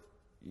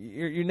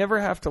never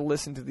have to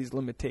listen to these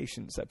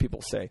limitations that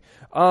people say.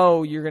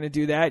 Oh, you're going to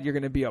do that. You're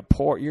going to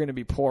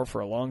be poor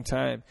for a long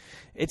time.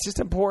 It's just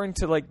important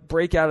to like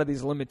break out of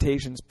these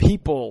limitations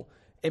people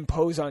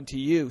impose onto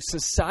you,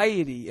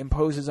 society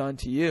imposes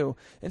onto you,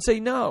 and say,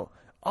 no,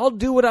 I'll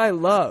do what I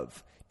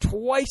love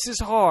twice as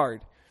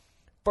hard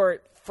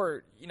for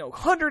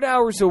 100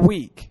 hours a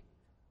week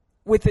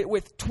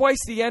with twice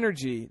the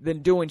energy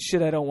than doing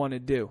shit I don't want to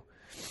do.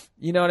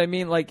 You know what I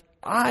mean? Like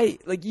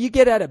you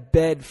get out of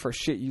bed for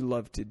shit you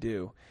love to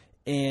do,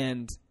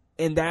 and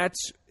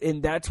that's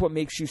what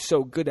makes you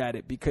so good at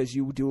it, because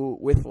you do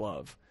it with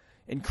love.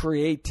 And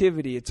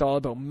creativity, it's all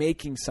about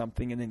making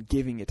something and then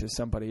giving it to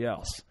somebody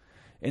else.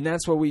 And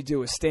that's what we do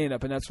with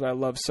stand-up, and that's what I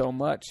love so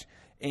much.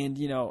 And,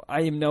 you know,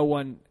 I am no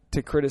one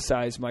to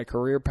criticize my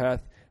career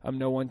path. I'm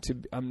no one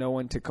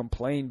to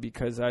complain,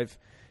 because I've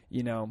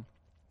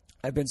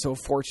been so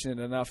fortunate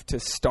enough to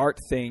start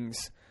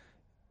things.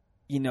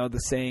 You know, the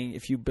saying,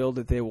 if you build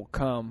it, they will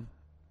come.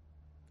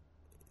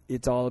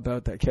 It's all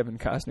about that Kevin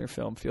Costner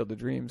film, Field of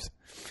Dreams.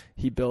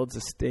 He builds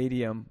a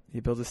stadium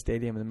in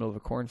the middle of a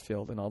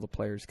cornfield, and all the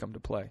players come to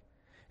play.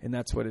 And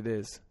that's what it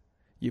is.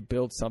 You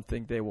build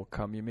something, they will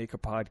come. You make a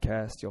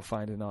podcast, you'll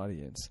find an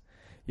audience.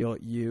 You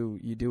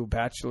do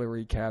bachelor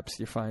recaps,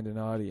 you find an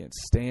audience.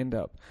 Stand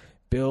up.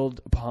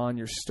 Build upon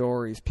your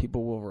stories,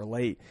 people will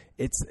relate.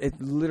 It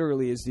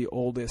literally is the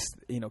oldest,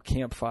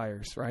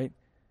 campfires, right?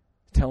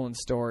 Telling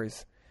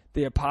stories.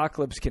 The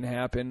apocalypse can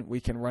happen. We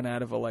can run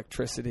out of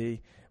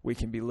electricity. We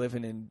can be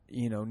living in,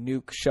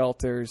 nuke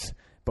shelters,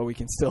 but we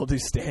can still do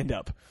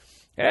stand-up.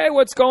 Hey,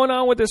 what's going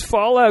on with this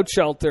fallout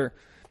shelter?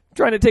 I'm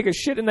trying to take a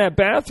shit in that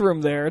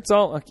bathroom there. It's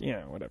all,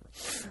 whatever.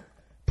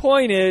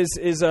 Point is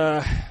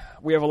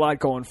we have a lot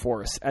going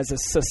for us as a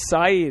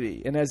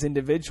society and as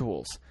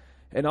individuals.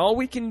 And all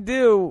we can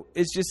do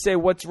is just say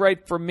what's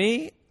right for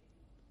me,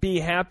 be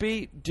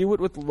happy, do it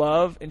with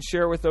love, and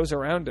share it with those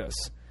around us.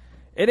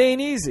 It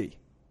ain't easy.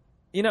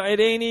 It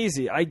ain't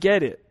easy. I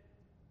get it.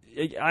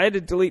 I had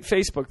to delete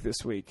Facebook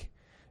this week.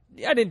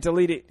 I didn't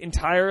delete it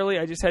entirely.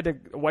 I just had to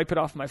wipe it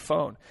off my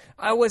phone.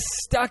 I was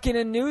stuck in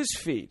a news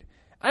feed.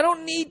 I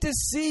don't need to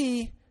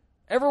see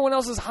everyone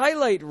else's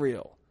highlight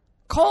reel.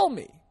 Call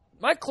me.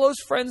 My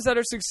close friends that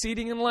are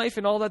succeeding in life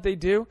and all that they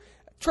do,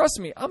 trust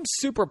me, I'm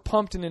super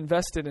pumped and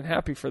invested and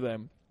happy for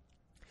them.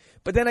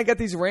 But then I got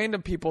these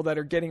random people that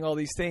are getting all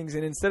these things,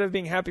 and instead of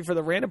being happy for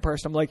the random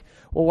person, I'm like,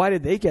 well, why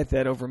did they get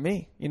that over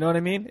me? You know what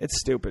I mean? It's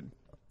stupid.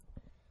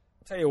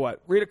 Tell you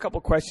what, read a couple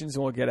questions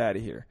and we'll get out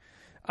of here.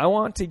 I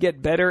want to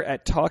get better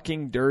at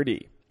talking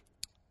dirty.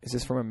 Is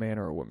this from a man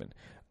or a woman?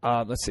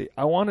 Let's see.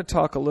 I want to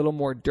talk a little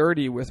more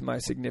dirty with my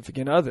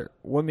significant other.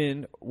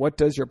 Women, what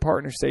does your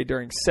partner say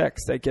during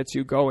sex that gets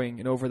you going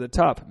and over the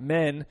top?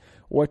 Men,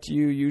 what do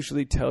you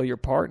usually tell your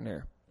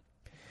partner?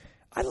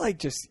 I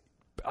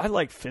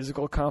like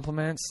physical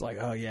compliments. Like,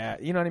 oh yeah,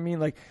 you know what I mean?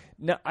 Like,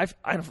 no, I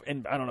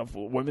don't know if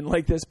women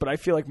like this, but I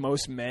feel like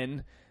most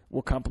men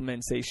will compliment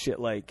and say shit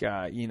like,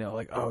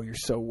 like, oh, you're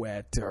so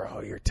wet, or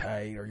oh, you're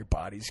tight, or your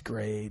body's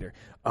great, or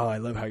oh, I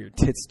love how your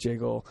tits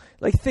jiggle.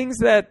 Like things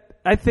that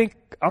I think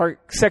are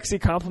sexy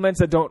compliments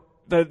that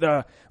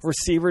the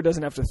receiver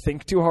doesn't have to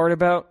think too hard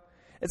about.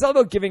 It's all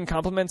about giving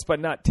compliments, but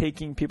not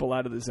taking people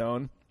out of the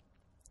zone.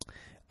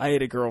 I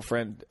had a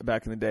girlfriend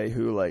back in the day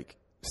who like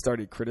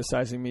started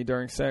criticizing me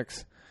during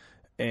sex,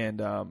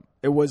 and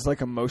it was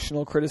like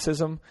emotional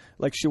criticism.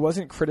 Like she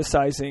wasn't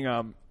criticizing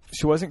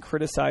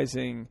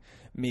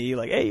me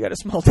like, hey, you got a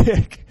small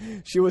dick.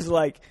 She was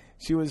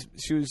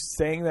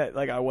saying that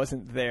like I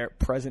wasn't there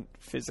present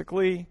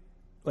physically,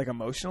 like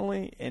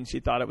emotionally, and she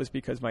thought it was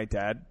because my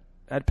dad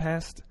had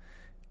passed.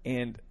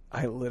 And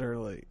I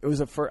literally, it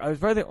was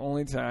probably the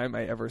only time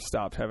I ever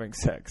stopped having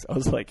sex. I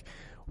was like,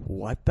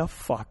 what the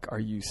fuck are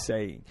you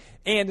saying?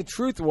 And the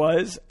truth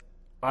was,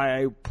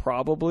 I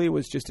probably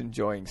was just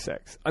enjoying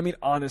sex. I mean,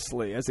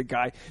 honestly, as a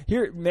guy,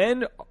 here,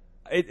 men,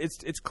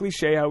 it's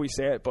cliche how we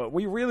say it, but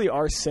we really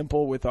are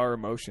simple with our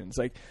emotions.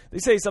 Like, they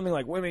say something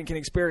like, women can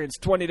experience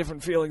 20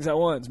 different feelings at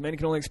once. Men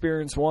can only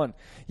experience one.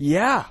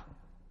 Yeah.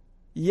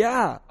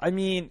 I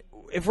mean,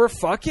 if we're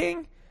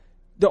fucking,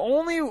 the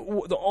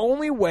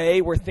only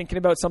way we're thinking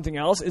about something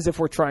else is if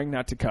we're trying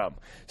not to come.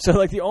 So,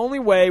 like, the only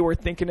way we're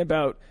thinking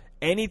about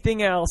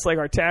anything else, like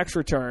our tax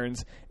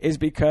returns, is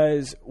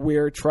because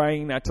we're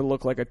trying not to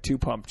look like a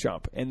two-pump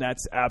chump. And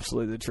that's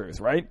absolutely the truth,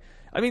 right?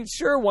 I mean,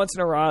 sure, once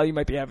in a while you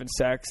might be having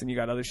sex and you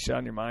got other shit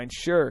on your mind,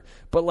 sure.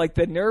 But, like,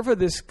 the nerve of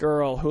this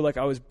girl who, like,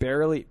 I was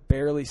barely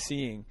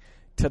seeing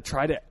to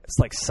try to,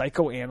 like,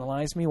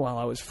 psychoanalyze me while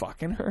I was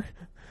fucking her.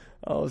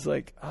 I was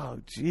like, oh,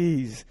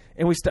 jeez.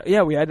 And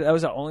that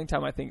was the only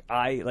time I think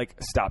I, like,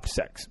 stopped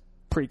sex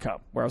pre-cum,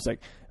 where I was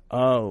like,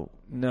 oh,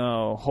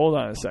 no, hold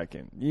on a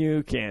second.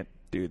 You can't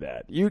do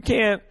that. You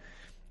can't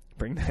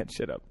bring that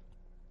shit up.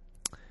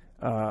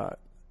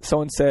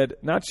 Someone said,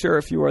 not sure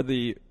if you are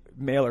the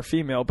male or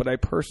female, but I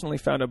personally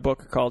found a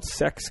book called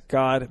Sex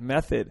God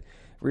Method.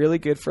 Really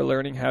good for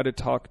learning how to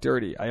talk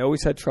dirty. I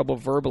always had trouble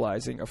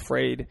verbalizing,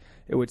 afraid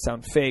it would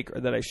sound fake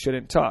or that I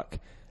shouldn't talk.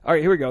 All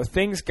right, here we go.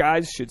 Things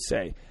guys should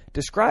say.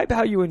 Describe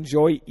how you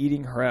enjoy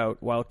eating her out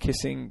while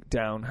kissing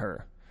down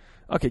her.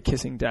 Okay,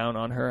 kissing down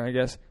on her, I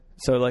guess.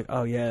 So like,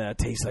 oh yeah, that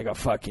tastes like a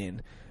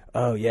fucking,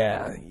 oh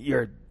yeah,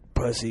 your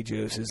pussy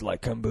juice is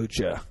like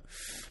kombucha.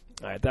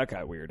 All right, that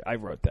got weird. I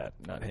wrote that,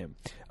 not him.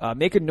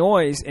 Make a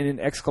noise and an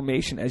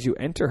exclamation as you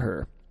enter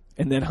her.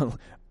 And then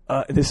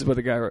this is what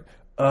the guy wrote.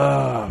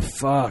 Oh,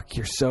 fuck,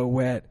 you're so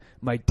wet.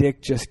 My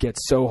dick just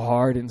gets so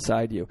hard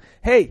inside you.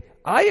 Hey,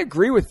 I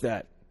agree with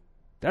that.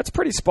 That's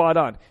pretty spot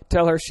on.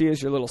 Tell her she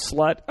is your little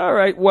slut. All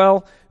right,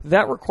 well,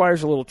 that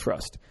requires a little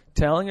trust.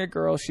 Telling a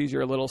girl she's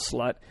your little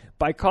slut.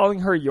 By calling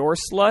her your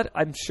slut,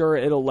 I'm sure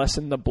it'll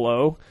lessen the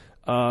blow.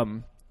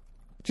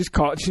 She's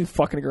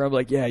fucking a girl, I'm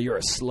like, yeah, you're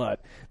a slut.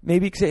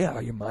 Maybe you could say, oh,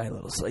 you're my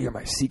little slut. You're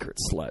my secret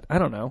slut. I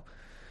don't know.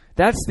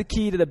 That's the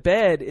key to the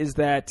bed, is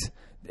that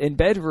in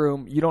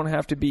bedroom, you don't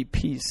have to be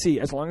PC.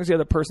 As long as the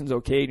other person's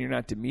okay and you're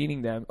not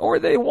demeaning them, or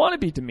they want to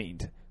be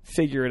demeaned,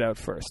 figure it out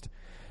first.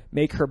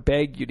 Make her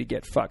beg you to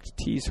get fucked.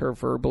 Tease her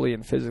verbally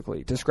and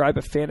physically. Describe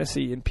a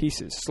fantasy in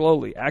pieces.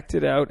 Slowly. Act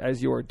it out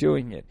as you are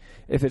doing it.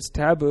 If it's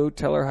taboo,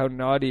 tell her how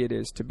naughty it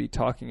is to be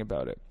talking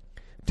about it.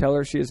 Tell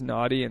her she is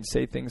naughty and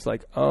say things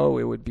like, oh,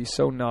 it would be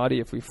so naughty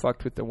if we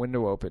fucked with the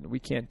window open. We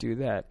can't do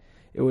that.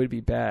 It would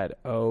be bad.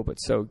 Oh, but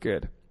so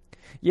good.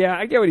 Yeah,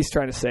 I get what he's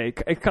trying to say.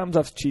 It comes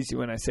off cheesy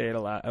when I say it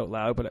out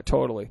loud, but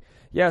totally.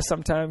 Yeah,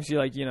 sometimes you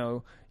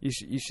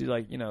should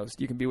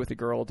you can be with a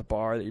girl at the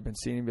bar that you've been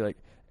seeing and be like,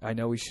 I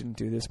know we shouldn't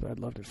do this, but I'd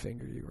love to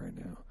finger you right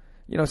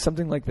now.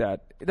 Something like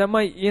that. That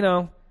might,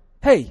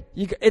 hey,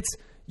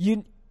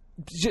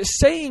 just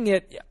saying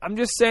it. I'm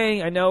just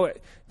saying, I know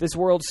this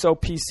world's so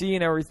PC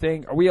and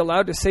everything. Are we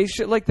allowed to say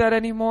shit like that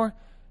anymore?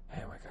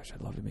 Hey, oh my gosh,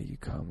 I'd love to make you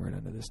come right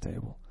under this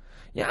table.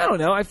 Yeah, I don't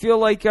know. I feel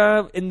like,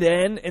 and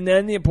then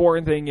the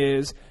important thing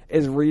is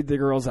read the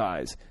girl's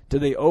eyes. Do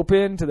they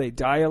open? Do they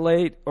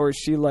dilate? Or is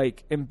she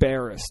like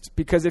embarrassed?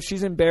 Because if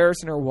she's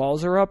embarrassed and her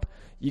walls are up,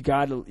 you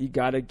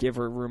gotta give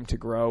her room to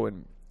grow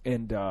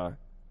and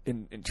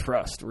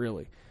trust,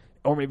 really.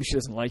 Or maybe she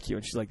doesn't like you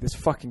and she's like, this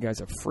fucking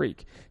guy's a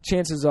freak.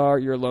 Chances are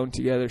you're alone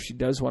together. She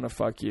does want to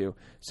fuck you,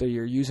 so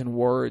you're using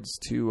words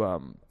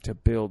to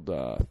build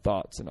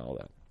thoughts and all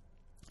that.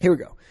 Here we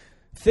go.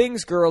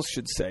 Things girls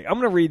should say. I'm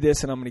going to read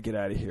this and I'm going to get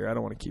out of here. I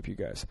don't want to keep you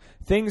guys.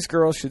 Things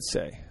girls should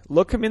say.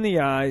 Look him in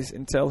the eyes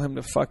and tell him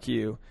to fuck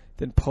you,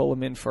 then pull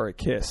him in for a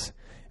kiss.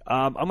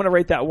 I'm going to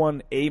rate that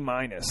one A-.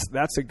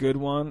 That's a good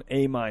one,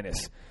 A-.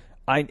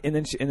 And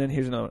then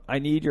here's another one. I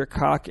need your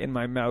cock in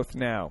my mouth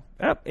now.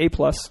 A+.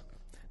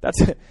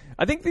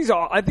 I think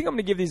I'm going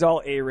to give these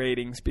all A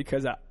ratings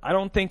because I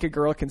don't think a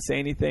girl can say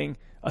anything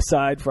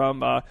aside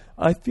from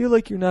I feel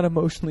like you're not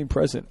emotionally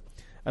present.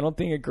 I don't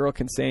think a girl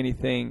can say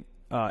anything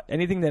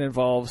that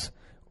involves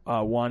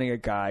wanting a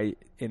guy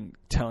and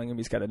telling him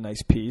he's got a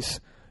nice piece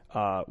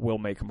will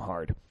make him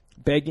hard.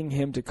 Begging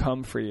him to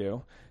come for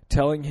you,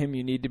 telling him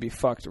you need to be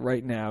fucked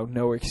right now,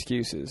 no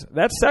excuses.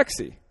 That's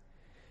sexy.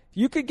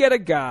 You could get a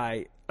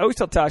guy. I always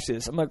tell Tasha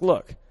this. I'm like,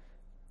 look.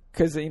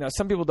 Because,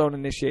 some people don't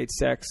initiate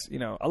sex.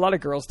 A lot of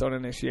girls don't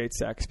initiate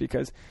sex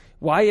because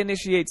why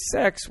initiate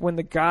sex when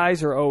the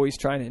guys are always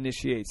trying to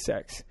initiate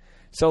sex?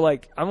 So,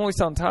 like, I'm always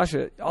telling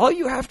Tasha, all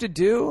you have to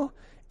do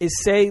is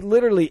say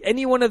literally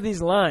any one of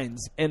these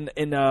lines, and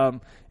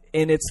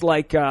it's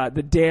like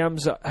the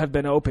dams have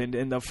been opened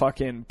and the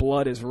fucking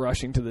blood is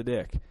rushing to the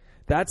dick.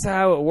 That's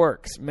how it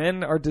works.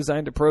 Men are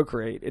designed to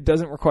procreate. It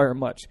doesn't require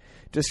much.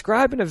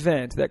 Describe an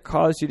event that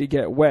caused you to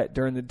get wet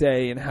during the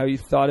day and how you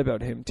thought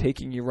about him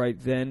taking you right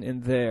then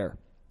and there.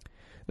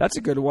 That's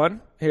a good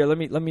one. Here, let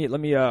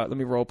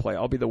me role play.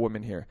 I'll be the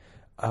woman here.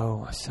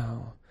 Oh,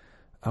 so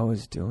I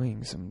was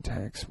doing some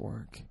tax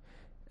work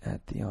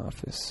at the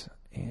office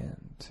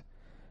and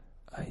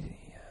I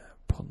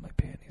pulled my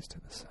panties to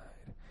the side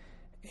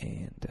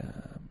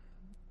and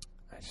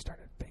I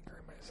started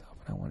fingering myself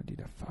and I wanted you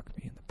to fuck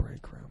me in the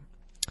break room.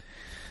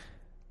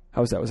 How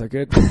was that? Was that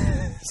good?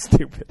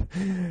 Stupid.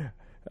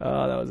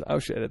 I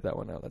should edit that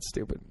one out. That's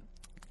stupid.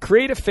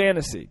 Create a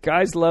fantasy.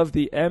 Guys love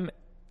the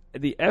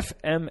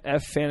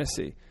FMF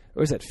fantasy.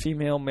 What is that?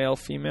 Female, male,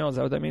 female? Is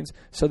that what that means?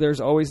 So there's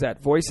always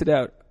that. Voice it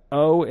out.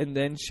 Oh, and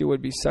then she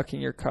would be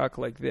sucking your cock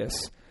like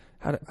this.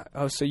 So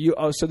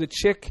the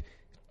chick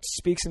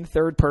speaks in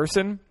third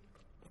person.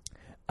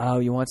 Oh,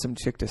 you want some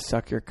chick to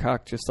suck your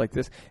cock just like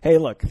this? Hey,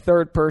 look,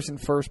 third person,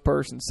 first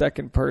person,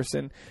 second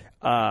person.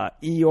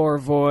 Eeyore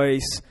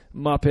voice,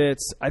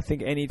 Muppets. I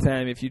think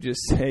anytime if you just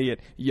say it,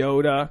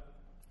 Yoda,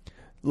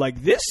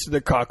 like this,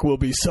 the cock will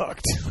be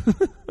sucked.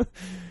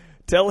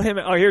 Tell him.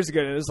 Oh, here's a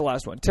good one. This is the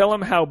last one. Tell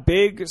him how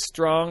big,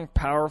 strong,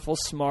 powerful,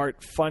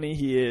 smart, funny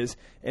he is,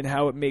 and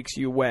how it makes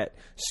you wet.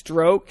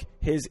 Stroke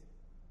his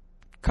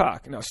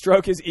cock. No,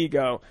 stroke his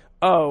ego.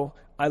 Oh,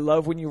 I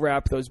love when you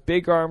wrap those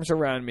big arms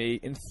around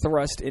me and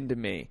thrust into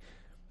me.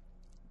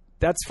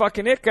 That's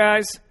fucking it,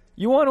 guys.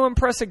 You want to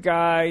impress a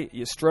guy,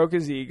 you stroke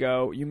his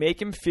ego, you make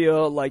him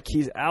feel like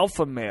he's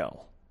alpha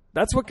male.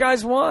 That's what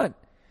guys want.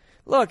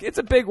 Look, it's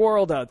a big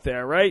world out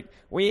there, right?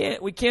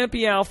 We can't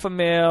be alpha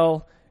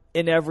male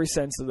in every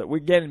sense of that. We're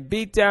getting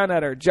beat down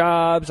at our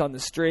jobs, on the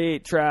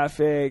street,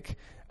 traffic,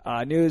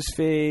 news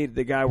feed,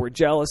 the guy we're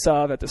jealous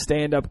of at the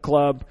stand-up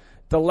club.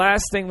 The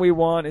last thing we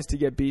want is to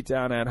get beat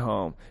down at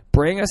home.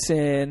 Bring us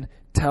in,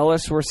 tell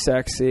us we're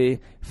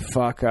sexy,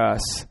 fuck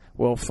us.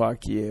 Well,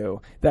 fuck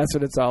you. That's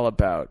what it's all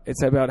about.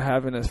 It's about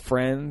having a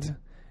friend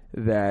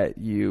that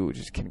you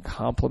just can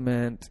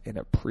compliment and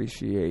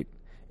appreciate.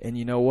 And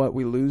you know what?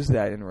 We lose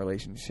that in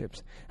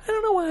relationships. I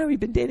don't know why we've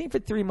been dating for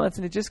 3 months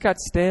and it just got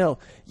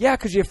stale. Yeah,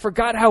 because you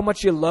forgot how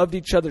much you loved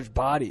each other's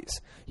bodies.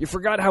 You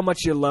forgot how much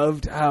you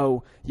loved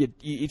how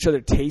each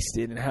other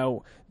tasted and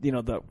how,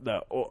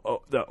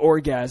 the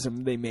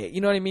orgasm they made.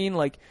 You know what I mean?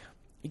 Like,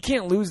 you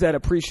can't lose that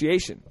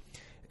appreciation.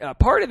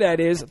 Part of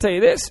that is, I'll tell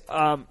you this,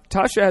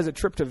 Tasha has a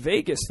trip to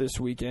Vegas this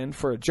weekend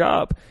for a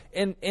job.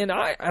 And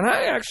I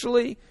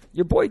actually,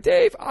 your boy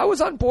Dave, I was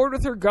on board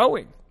with her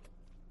going.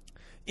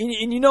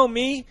 And you know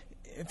me,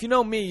 if you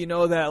know me, you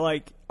know that,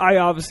 like, I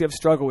obviously have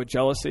struggled with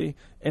jealousy.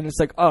 And it's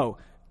like, oh,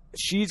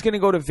 she's going to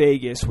go to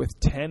Vegas with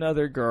 10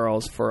 other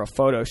girls for a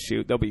photo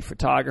shoot. There'll be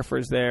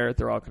photographers there.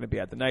 They're all going to be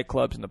at the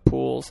nightclubs and the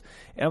pools.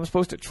 And I'm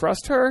supposed to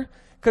trust her?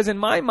 Because in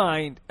my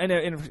mind,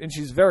 and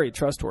she's very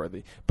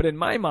trustworthy, but in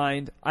my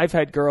mind, I've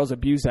had girls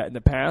abuse that in the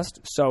past,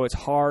 so it's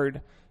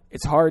hard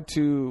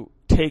to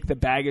take the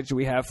baggage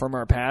we have from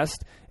our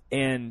past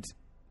and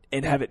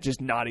have it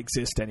just not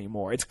exist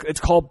anymore. It's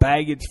called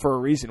baggage for a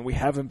reason. We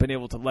haven't been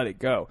able to let it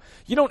go.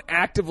 You don't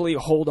actively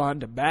hold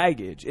on to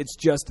baggage. It's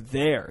just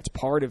there. It's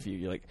part of you.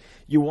 You're like,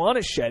 you want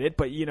to shed it,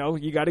 but you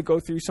got to go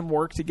through some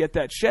work to get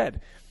that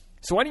shed.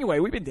 So anyway,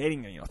 we've been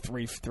dating,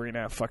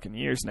 3.5 fucking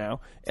years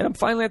now, and I'm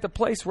finally at the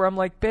place where I'm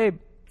like, babe,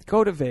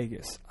 go to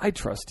Vegas. I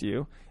trust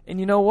you.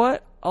 And you know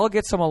what? I'll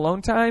get some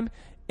alone time,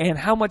 and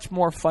how much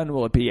more fun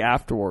will it be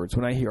afterwards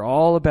when I hear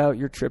all about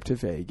your trip to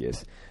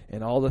Vegas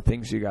and all the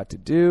things you got to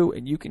do,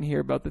 and you can hear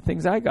about the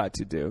things I got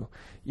to do.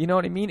 You know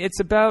what I mean? It's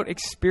about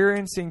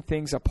experiencing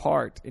things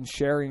apart and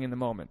sharing in the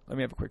moment. Let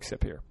me have a quick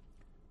sip here.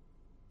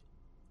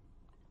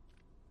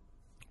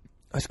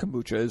 This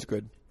kombucha is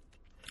good.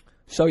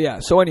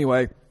 So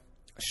anyway,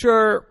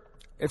 sure,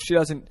 if she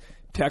doesn't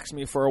text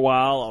me for a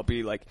while, I'll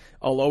be like,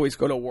 I'll always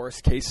go to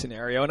worst case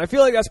scenario. And I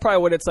feel like that's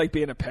probably what it's like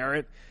being a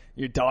parent.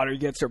 Your daughter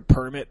gets her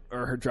permit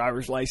or her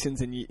driver's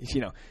license and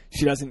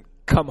she doesn't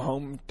come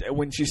home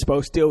when she's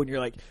supposed to. And you're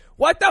like,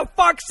 what the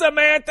fuck,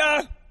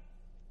 Samantha?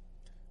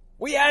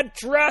 We had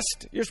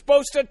trust. You're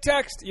supposed to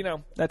text,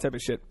 that type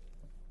of shit.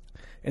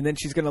 And then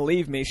she's going to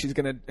leave me.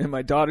 And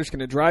my daughter's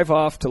going to drive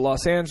off to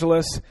Los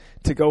Angeles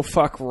to go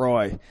fuck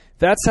Roy.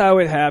 That's how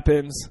it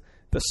happens.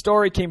 the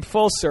story came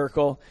full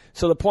circle.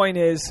 So the point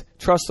is,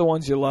 trust the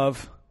ones you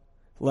love.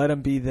 Let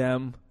them be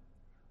them.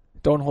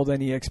 Don't hold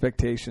any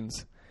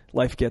expectations.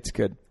 Life gets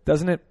good,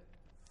 doesn't it?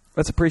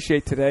 Let's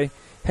appreciate today.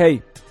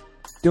 Hey,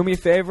 do me a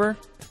favor.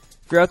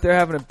 If you're out there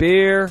having a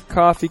beer,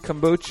 coffee,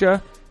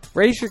 kombucha,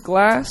 raise your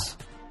glass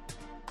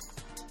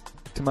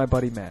to my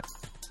buddy Matt.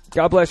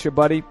 God bless you,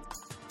 buddy.